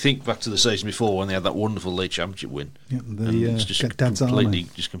 you think back to the season before when they had that wonderful league championship win. Yeah, it's just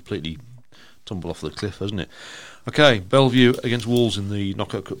completely tumble off the cliff, hasn't it? Okay, Bellevue against Wolves in the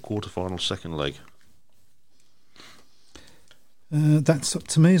Knockout Cup quarter-final second leg. That's up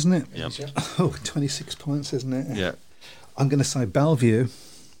to me, isn't it? Yeah. Oh, 26 points, isn't it? Yeah. I'm going to say Bellevue,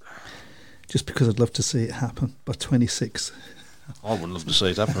 just because I'd love to see it happen, by 26. I wouldn't love to see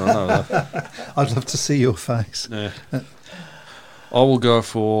it happen, I know that. I'd love to see your face. Yeah. I will go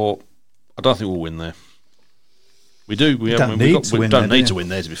for... I don't think we'll win there. We do. We don't we need to win don't there, need do to you? win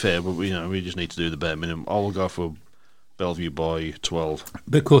there, to be fair, but we just need to do the bare minimum. I will go for Bellevue by 12.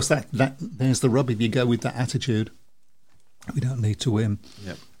 But of course, that there's the rub if you go with that attitude. We don't need to win.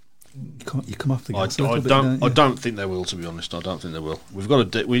 Yep. You come off the I gas a little bit, don't you? don't think they will, to be honest. I don't think they will. We've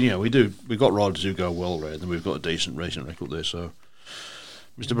got we've got riders who go well red, and we've got a decent racing record there. So,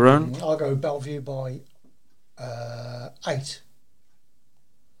 Mr. Brown, I'll go Bellevue by 8.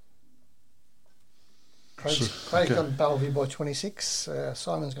 Craig's okay. gone Bellevue by 26.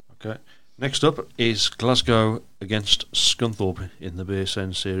 Simon's gone. okay. Next up is Glasgow against Scunthorpe in the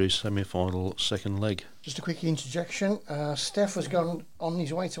BSN Series semi-final second leg. Just a quick interjection. Steph has gone on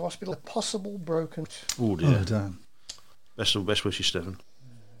his way to hospital. A possible broken. Oh dear. Oh, damn. Best wishes, Stephen.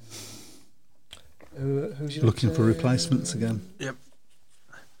 Who's it Looking up for to? replacements again. Yep.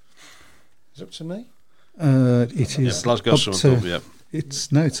 Is it up to me? It Yeah, is Glasgow up Scunthorpe. to, Yep.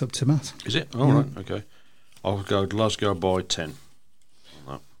 it's up to Matt. Is it? All Yeah. right. Okay. I'll go Glasgow by 10.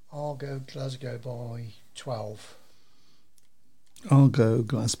 I'll go Glasgow by 12. I'll go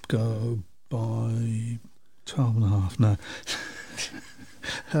Glasgow by 12 and a half. No.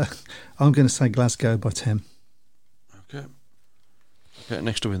 I'm going to say Glasgow by 10. Okay. Okay.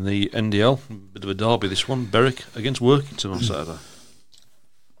 Next up in the NDL, bit of a derby. This one, Berwick against Workington on Saturday.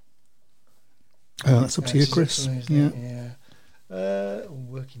 That's up to you, That's Chris. up to me, isn't it? Yeah.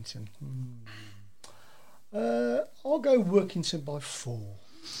 Workington. I'll go Workington by 4.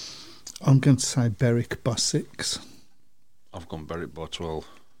 I'm going to say Berwick by 6. I've gone Berwick by 12.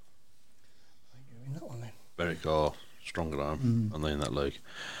 In that one then. Berwick are strong at home, and they in that league.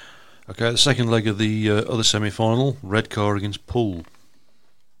 Okay, the second leg of the other semi-final, Redcar against Poole.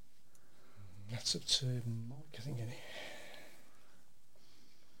 That's up to Mike, I think. Isn't it?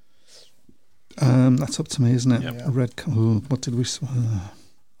 That's up to me, isn't it? Yep. A red car. What did we?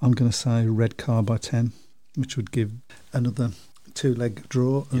 I'm going to say red car by 10, which would give another 2-leg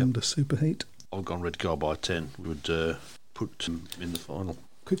draw and a superheat. I've gone Redcar by 10. We would put them in the final.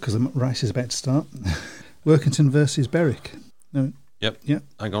 Quick, because the race is about to start. Workington versus Berwick. No. Yep. Yep.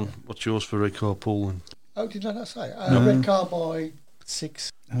 Hang on. What's yours for Redcar, Poole? And Oh, did I not say? No. Red car by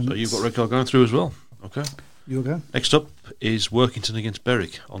 6. And so you've got Redcar going through as well. Okay. You'll go. Next up is Workington against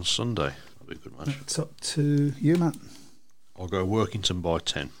Berwick on Sunday. That'll be a good match. It's up to you, Matt. I'll go Workington by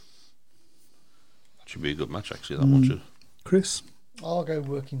 10. That should be a good match, actually. That one should. Chris. I'll go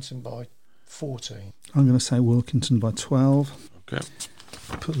Workington by 14. I'm going to say Workington by 12. Okay.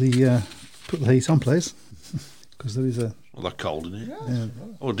 Put the heat on, please, because there is a Well, that cold, isn't it? yeah,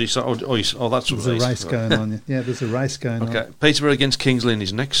 That's there's a race going on. Yeah, there's a race going on. Okay. Peterborough against Kings Lynn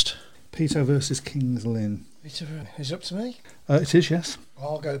is next. Peter versus Kings Lynn. Peterborough. Is it up to me? It is, yes.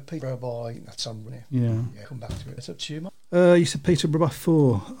 I'll go Peterborough by... That's on, wouldn't it? Yeah. Yeah, come back to it. It's up to you, Mike. You said Peterborough by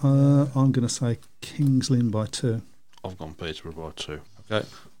 4. I'm going to say Kings Lynn by 2. I've gone Peterborough by 2. Okay.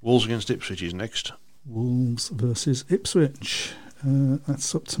 Wolves against Ipswich is next. Wolves versus Ipswich.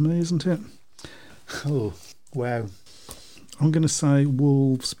 That's up to me, isn't it? Oh, wow. I'm going to say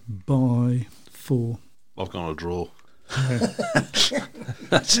Wolves by 4. I've gone a draw.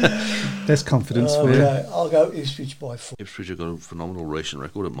 There's confidence for you. Okay, I'll go Ipswich by 4. Ipswich have got a phenomenal racing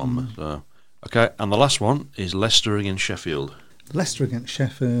record at Monmouth. So. Okay, and the last one is Leicester against Sheffield. Leicester against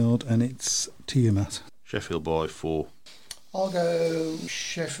Sheffield, and it's to you, Matt. Sheffield by 4. I'll go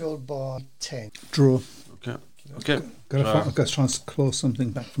Sheffield by 10. Draw. Okay. Okay. I've got to try and claw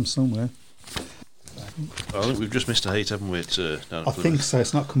something back from somewhere. I think we've just missed a heat, haven't we? I think so.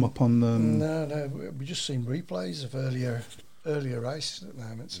 It's not come up on. No, we just seen replays of earlier races at the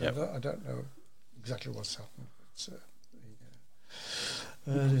moment, so Yep. I don't know exactly what's happened.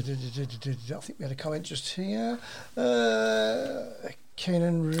 But, I think we had a comment just here.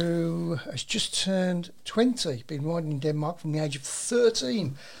 Kenan Rue has just turned 20, been riding in Denmark from the age of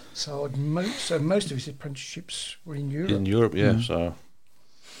 13. So most of his apprenticeships were in Europe. in Europe, yeah. So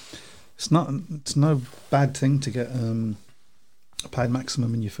It's no bad thing to get a paid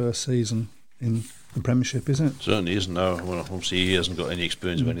maximum in your first season in the Premiership, is it? certainly isn't. No, well, obviously he hasn't got any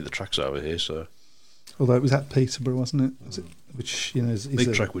experience of any of the tracks over here. So Although it was at Peterborough, wasn't it? Was it which is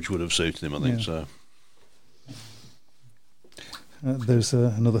big track which would have suited him, I think. Yeah. So there's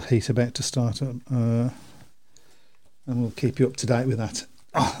another heat about to start up, and we'll keep you up to date with that.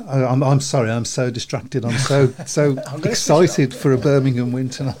 I'm sorry, I'm so distracted. I'm so I'm gonna excited for a Birmingham win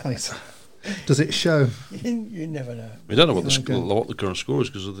tonight. Does it show? You never know. We don't know what Okay. what the current score is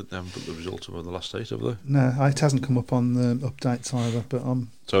because they haven't put the result of the last 8, have they? No, it hasn't come up on the updates either. But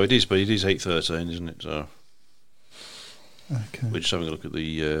So it is, but it is 8-13, isn't it? So okay. we're just having a look at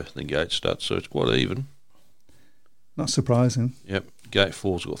the gate stats. So it's quite even. Not surprising. Yep. Gate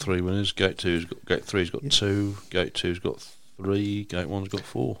 4's got 3 winners. Gate 3's got 2. Gate 2's got 3. Gate 1's got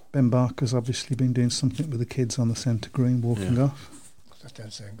 4. Ben Barker's obviously been doing something with the kids on the centre green, walking off. That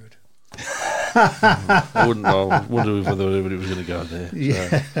don't sound good. I wonder whether anybody was going to go there. So.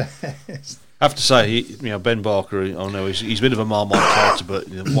 Yeah. I have to say, Ben Barker. I know he's a bit of a Marmite character, but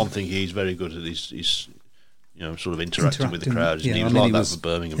one thing he's very good at is sort of interacting with the crowd. Yeah, he I was mean, like he that was- for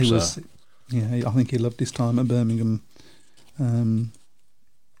Birmingham. He So was, I think he loved his time at Birmingham.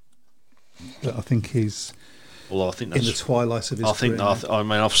 But I think he's although I think in the that's. twilight of his I think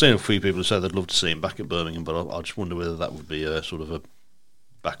career. I've seen a few people who say they'd love to see him back at Birmingham, but I just wonder whether that would be a sort of a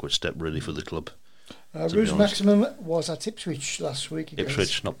backward step really for the club. To be Rouge honest. Maximum was at Ipswich last week. against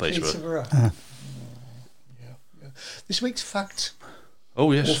Ipswich, not Peterborough. Peterborough. Yeah. This week's fact Oh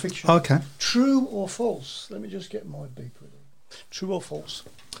or yes, fiction. Okay. True or false? Let me just get my beep ready. True or false?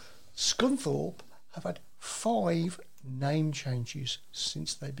 Scunthorpe have had 5 name changes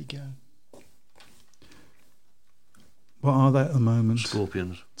since they began. What are they at the moment?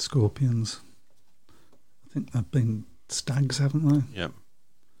 Scorpions. Scorpions. I think they've been Stags, haven't they? Yeah,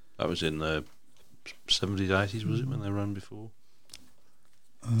 that was in the 70s, 80s, was it when they ran before?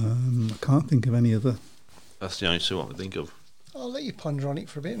 I can't think of any other. That's the only 2 I can think of. I'll let you ponder on it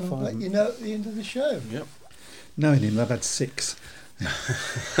for a bit and I'll 5. let you know at the end of the show. Yep. Knowing him, they've had 6.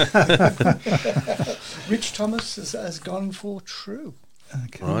 Rich Thomas has gone for true.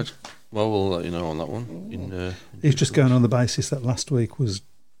 Okay. Right. Well, we'll let you know on that one. He's just going on the basis that last week was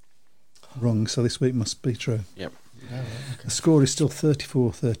wrong, so this week must be true. Yep. The score is still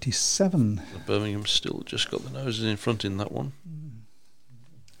 34-37, Birmingham's still just got the noses in front in that one.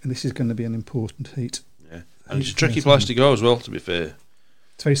 and this is going to be an important heat. Yeah. And it's a tricky place to go as well, to be fair.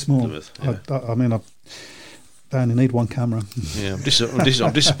 It's very small. Plymouth, yeah. They only need one camera. Yeah, I'm disappointed.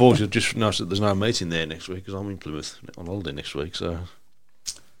 I've just noticed that there's no meeting there next week because I'm in Plymouth on holiday next week. So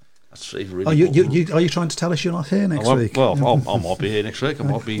that's even really. Are you trying to tell us you're not here next week? Well, I might be here next week. I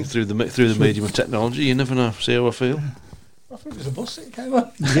might be through the medium of technology. You never know. See how I feel. I thought it was a bus that came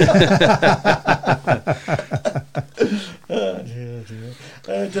on. Dear.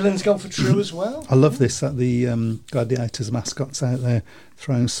 Dylan's gone for true as well. I love this, that the Gladiators mascots out there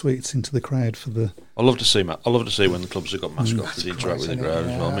throwing sweets into the crowd for the... I love to see when the clubs have got mascots that interact with the great, crowd isn't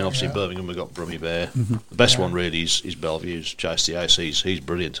it? as well. I mean, Yeah, obviously yeah. Birmingham we've got Brummy Bear. The best one really is Bellevue's Chase the Ace. He's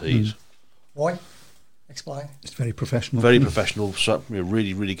brilliant. He's Why? Explain. It's very professional. very professional. So,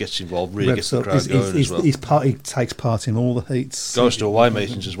 really gets involved. Really Revs gets the up. crowd going as well. He takes part in all the heats. Goes to away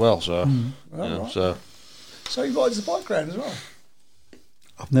meetings as well. So, Right. so So he rides the bike round as well.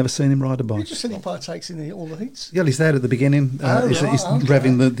 I've never seen him ride a You bike. just said he partakes in all the heats. Yeah, he's there at the beginning. He's okay.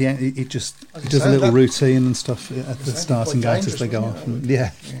 revving he just As he you does say, a little that- routine and stuff at the That'd be starting quite gate as they go dangerous, off. wouldn't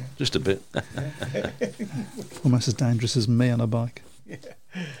Yeah, just a bit. almost as dangerous as me on a bike.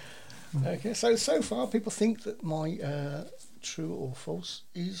 Okay, so far people think that my true or false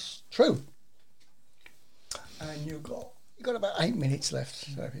is true. And you've got about 8 minutes left.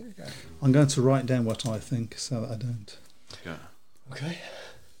 So here we go. I'm going to write down what I think so that I don't. Yeah. Okay.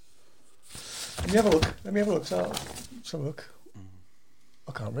 Let me have a look. So let's have a look.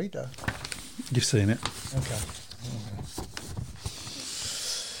 I can't read that. You've seen it. Okay.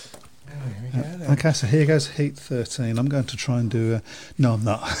 Here we go then. Okay, so here goes Heat 13. I'm going to try and do a... No, I'm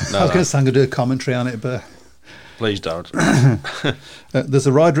not. No, I was no. going to say I'm going to do a commentary on it, but Please don't. there's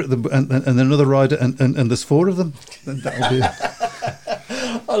a rider at the and another rider, and there's 4 of them. That'll be...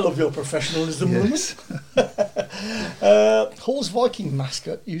 I love your professionalism, Yes. Hall's Viking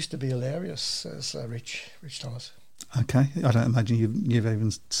mascot used to be hilarious, says Rich Thomas. Okay, I don't imagine you've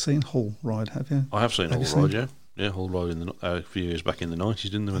even seen Hull ride, have you? I have seen Have you Hull ride, yeah. Yeah, Hull ride a few years back in the 90s,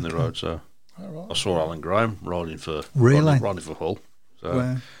 didn't they, when they rode? So All right. I saw Alan Graham riding for Really? riding for Hull. So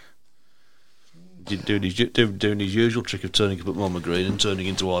Where? doing his usual trick of turning up at Mama Green and turning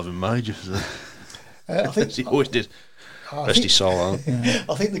into Ivan Major. So, I think as he always did. I Rest think, his soul out.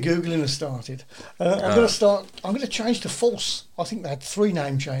 I think the googling has started. I'm going to change to false. I think they had 3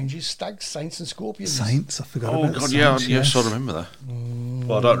 name changes: Stags, Saints, and Scorpions. Saints, I forgot Oh about God, Saints, yes, I remember that.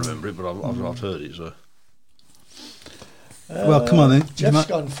 Well, I don't remember it, but I've heard it. So Well, come on then. Jeff's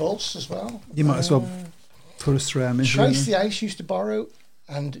gone false as well. You might as well put us through our misery. Chase the Ace used to borrow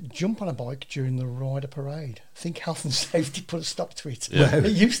and jump on a bike during the rider parade. I think health and safety put a stop to it. Yeah.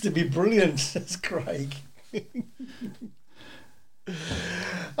 It used to be brilliant, says Craig.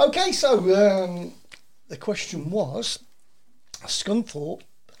 Okay, so the question was, Scunthorpe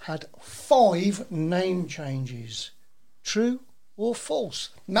had 5 name changes. True or false?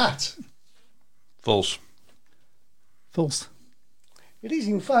 Matt? False. False. It is,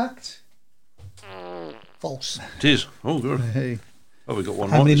 in fact, false. It is. Oh, good. Hey. Oh, we got one.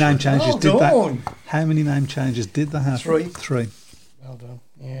 How right many this name week. changes Well did done. that? How many name changes did they have? 3. 3. Well done.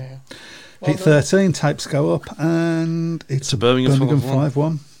 Yeah. Well Hit done. 13, tapes go up, and it's a Birmingham 5-1.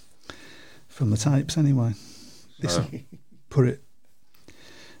 5-1 from the tapes anyway. This No. put it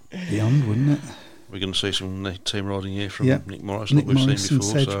beyond, wouldn't it? We're going to see some team riding here from Yeah. Nick Morris, Nick that we've Morris seen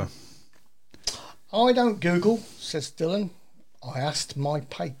and before. Sedge. So I don't Google, says Dylan. I asked my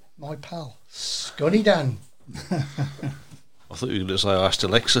pal, Scunny Dan. I thought you were going to say I asked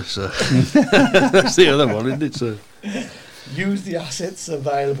Alexa. So that's the other one, isn't it? So Use the assets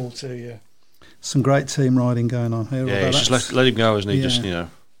available to you. Some great team riding going on here. yeah, although it's just that's- let him go, isn't he? Yeah. Just Yeah.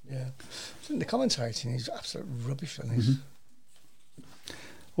 I think the commentating is absolute rubbish on this.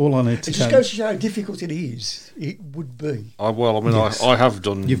 all I need It to just go. goes to show how difficult it is. It would be. Yes. I have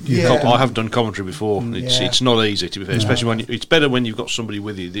done. Yeah. I have done commentary before. Yeah. It's not easy to be fair, No. especially when it's better when you've got somebody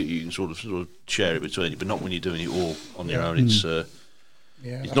with you that you can sort of share it between you, but not when you're doing it all on your own.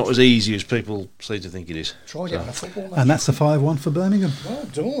 Yeah, It's not as easy as people seem to think it is. tried it on a football match. And that's a 5-1 for Birmingham. Well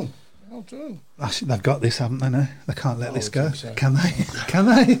done. Well done. Actually, they've got this, haven't they? Now they can't let Oh, this I go, think so. can they? Can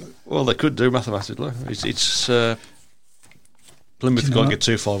they? Well, they could do mathematically. It's Plymouth Do you know got to what? get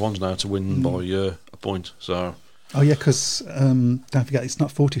 2 5-1s now to win by a point. So Oh yeah, because don't forget it's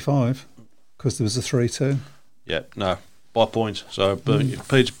not 45 because there was a 3-2. yeah, no, by a point. So Plymouth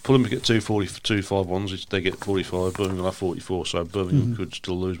get 2 5-1s. They get 45. Birmingham have 44. So Birmingham could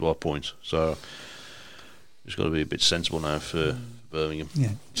still lose by a point. So it's got to be a bit sensible now for Birmingham. Yeah,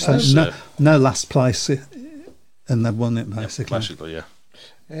 so That's, no last place, and they've won it Yeah, basically. basically,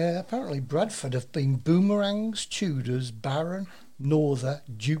 yeah. Apparently Bradford have been Boomerangs, Tudors, Baron, Norther,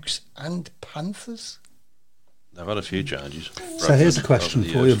 Dukes and Panthers. They've had a few changes. So here's a Bradford question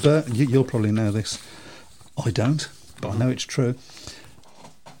over the for you. years. You'll probably know this. I don't, but I know it's true.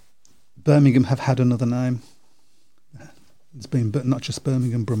 Birmingham have had another name. It's been not just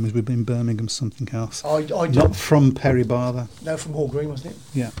Birmingham Brummies, we've been Birmingham something else. I do. Not from Perry Barther. No, from Hall Green, wasn't it?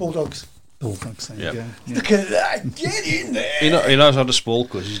 Yeah. Bulldogs. Bulldogs, there you Yeah. go. Yeah. Look at that. Get in there. He knows how to spoil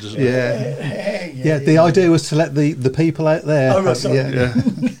quizzes, doesn't he? Yeah. The idea was to let the people out there. Oh, right, sorry. Yeah.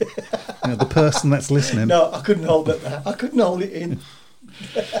 The person that's listening. No, I couldn't hold it there. I couldn't hold it in.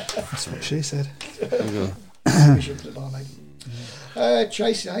 That's what she said. Bishop the barmaid.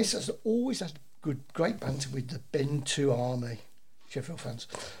 Chase Ace has always had great banter with the Ben 2 Army. Sheffield fans.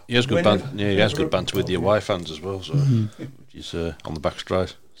 He has good Whenever- banter. Yeah, he has good whenever- banter with the away fans as well. So which is on the back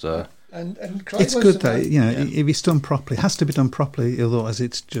straight. So And Craig It's wants good to though, know- if it's done properly. It has to be done properly, otherwise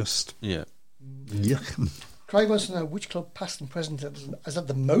it's just yeah, yuck. Craig wants to know which club, past and present, has had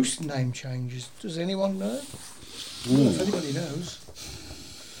the most name changes. Does anyone know? I don't know if anybody knows.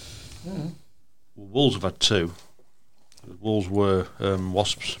 Wolves have had 2. Wolves were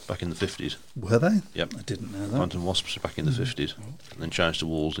Wasps back in the 50s. Were they? Yep. I didn't know that. Quantum Wasps back in the 50s, and then changed to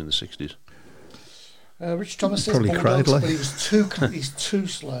Wolves in the 60s. Rich Thomas says Probably Bulldogs, Cradley. but he's too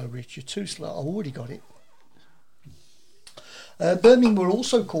slow, Rich. You're too slow. I've already got it. Birmingham were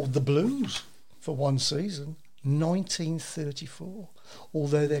also called the Blues for one season, 1934,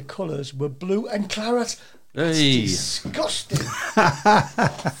 although their colours were blue and claret. That's Hey, disgusting.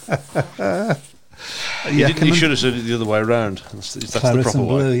 he should have said it the other way around. That's the Claret proper and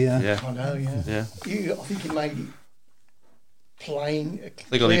way. blue, yeah. yeah. I know, yeah. Yeah. I think he made it plain. I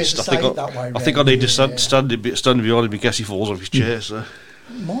think I need to, round. stand behind him in case he falls off his chair. So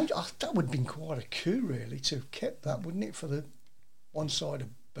Mind, that would have been quite a coup, really, to have kept that, wouldn't it, for the one side of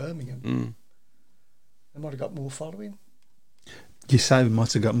Birmingham? They might have got more following. You say we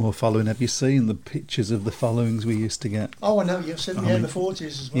might have got more following. Have you seen the pictures of the followings we used to get? Oh, I know, you've said in the 40s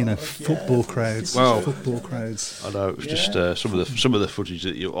as well. You know, like, football 40s, crowds. 50s. Well- Football crowds. I know it was just some of the footage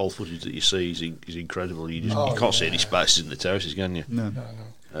old footage that you see is incredible. You can't see any spaces in the terraces, can you? No, No.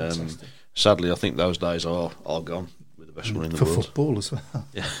 Fantastic. Sadly, I think those days are gone with the best one in the for world. football as well.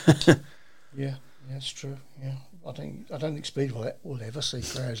 Yeah, it's true. Yeah, I don't think Speedway will ever see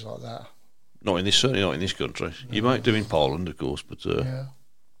crowds like that. Certainly not in this country. You might do in Poland, of course, but Yeah.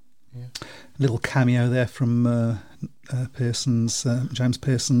 Little cameo there from Pearson's James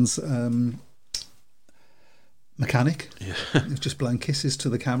Pearson's mechanic. yeah. He's just blowing kisses to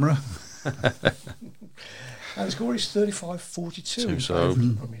the camera. And the score is 35-42 in So- favour of the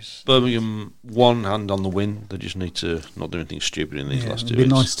Brummies. Birmingham one hand on the win. They just need to not do anything stupid in these last 2 it'd be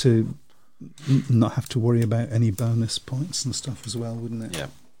hits. nice to not have to worry about any bonus points and stuff as well, wouldn't it? Yeah.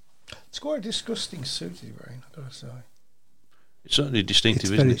 It's quite a disgusting suit, Rain, I've got to say. It's certainly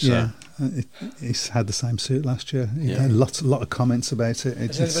distinctive, It's isn't it? yeah. He's had the same suit last year. He Yeah. had a lot of comments about it.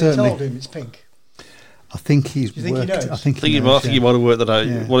 Has It's anybody told him it's pink? I think he's Do you think he worked. knows? I think I think knows, he might have worked that out.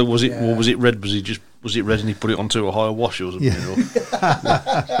 Yeah. What was it? Yeah. Or was it red? Was it red and he put it onto a higher wash or something?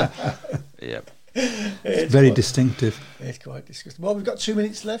 Yeah. Yeah. It's Very quite- distinctive. It's quite disgusting. Well, we've got 2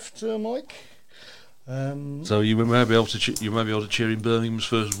 minutes left, Mike. So you may be able to cheer in Birmingham's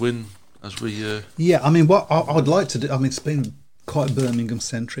first win as we. Yeah, I mean, what I'd like to do. I mean, it's been quite Birmingham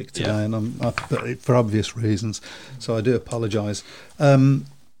centric today, Yeah. and but for obvious reasons. So I do apologise.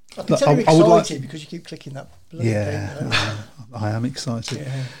 I can tell you're I would like- excited because you keep clicking that bloody Yeah, thing, don't you? I am excited.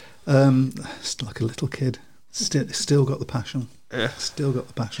 Yeah. It's like a little kid. Still got the passion. Yeah. Still got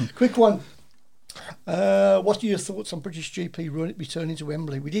the passion. Quick one. What are your thoughts on British GP returning to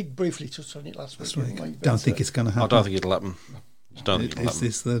Wembley? We did briefly touch on it last week. Didn't we? Don't think it's going to happen. I don't think it'll happen. I don't think it'll Is happen.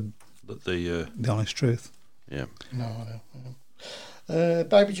 this the But the honest truth? yeah. No, I don't.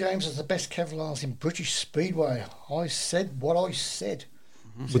 Baby James has the best Kevlars in British Speedway. I said what I said.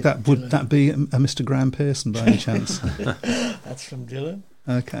 Would that be a Mr. Graham Pearson by any chance? That's from Dylan.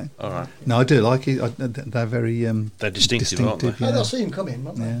 Okay. All right. No, I do like it. They're very They're distinctive, aren't they? Oh, yeah. they'll see him come in,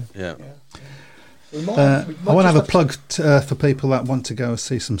 won't they? Yeah. Yeah. We might, I want to have a plug for people that want to go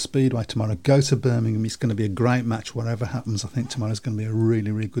see some Speedway tomorrow. Go to Birmingham. It's going to be a great match, whatever happens. I think tomorrow's going to be a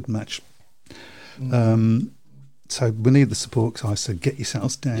really, really good match. So we need the support, guys. So get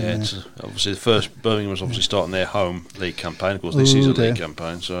yourselves down Yeah, there. it's obviously the first. Birmingham was obviously starting their home league campaign. Of course, this is a league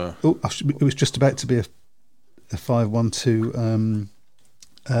campaign, so Oh, it was just about to be a 5-1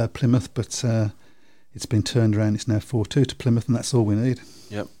 to Plymouth, but it's been turned around. It's now 4-2 to Plymouth, and that's all we need.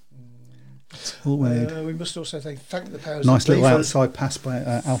 yep. That's all we need. we must also thank the powers Nice that be little outside pass by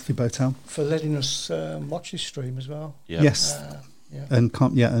Alfie Botel. for letting us watch this stream as well. Yep. Yes, Yeah.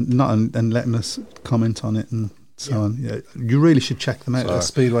 and letting us comment on it and so on. Yeah, you really should check them out. So, at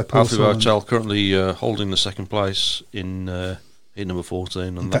Speedway Alfie Portal. Hotel currently holding the second place in heat number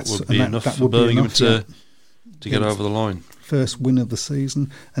 14, and that would be enough that for would be Birmingham enough, to get over the line. First win of the season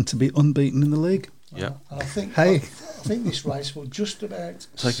and to be unbeaten in the league. Yeah. And I think Hey. I think this race will just about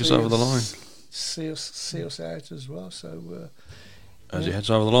Take us see over the line. See us out as well. So As he heads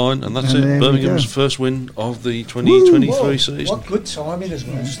over the line, and that's And there it. we Birmingham's go. first win of the 2023 Whoa, season. what good timing as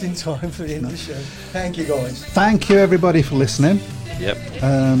well, just in time for the end of the show. Thank you, guys. Thank you, everybody, for listening. Yep.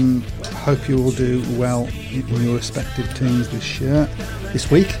 Hope you all do well in your respective teams this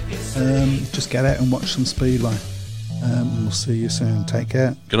week. Just get out and watch some Speedway. And we'll see you soon. Take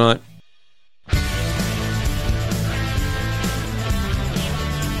care. Good night.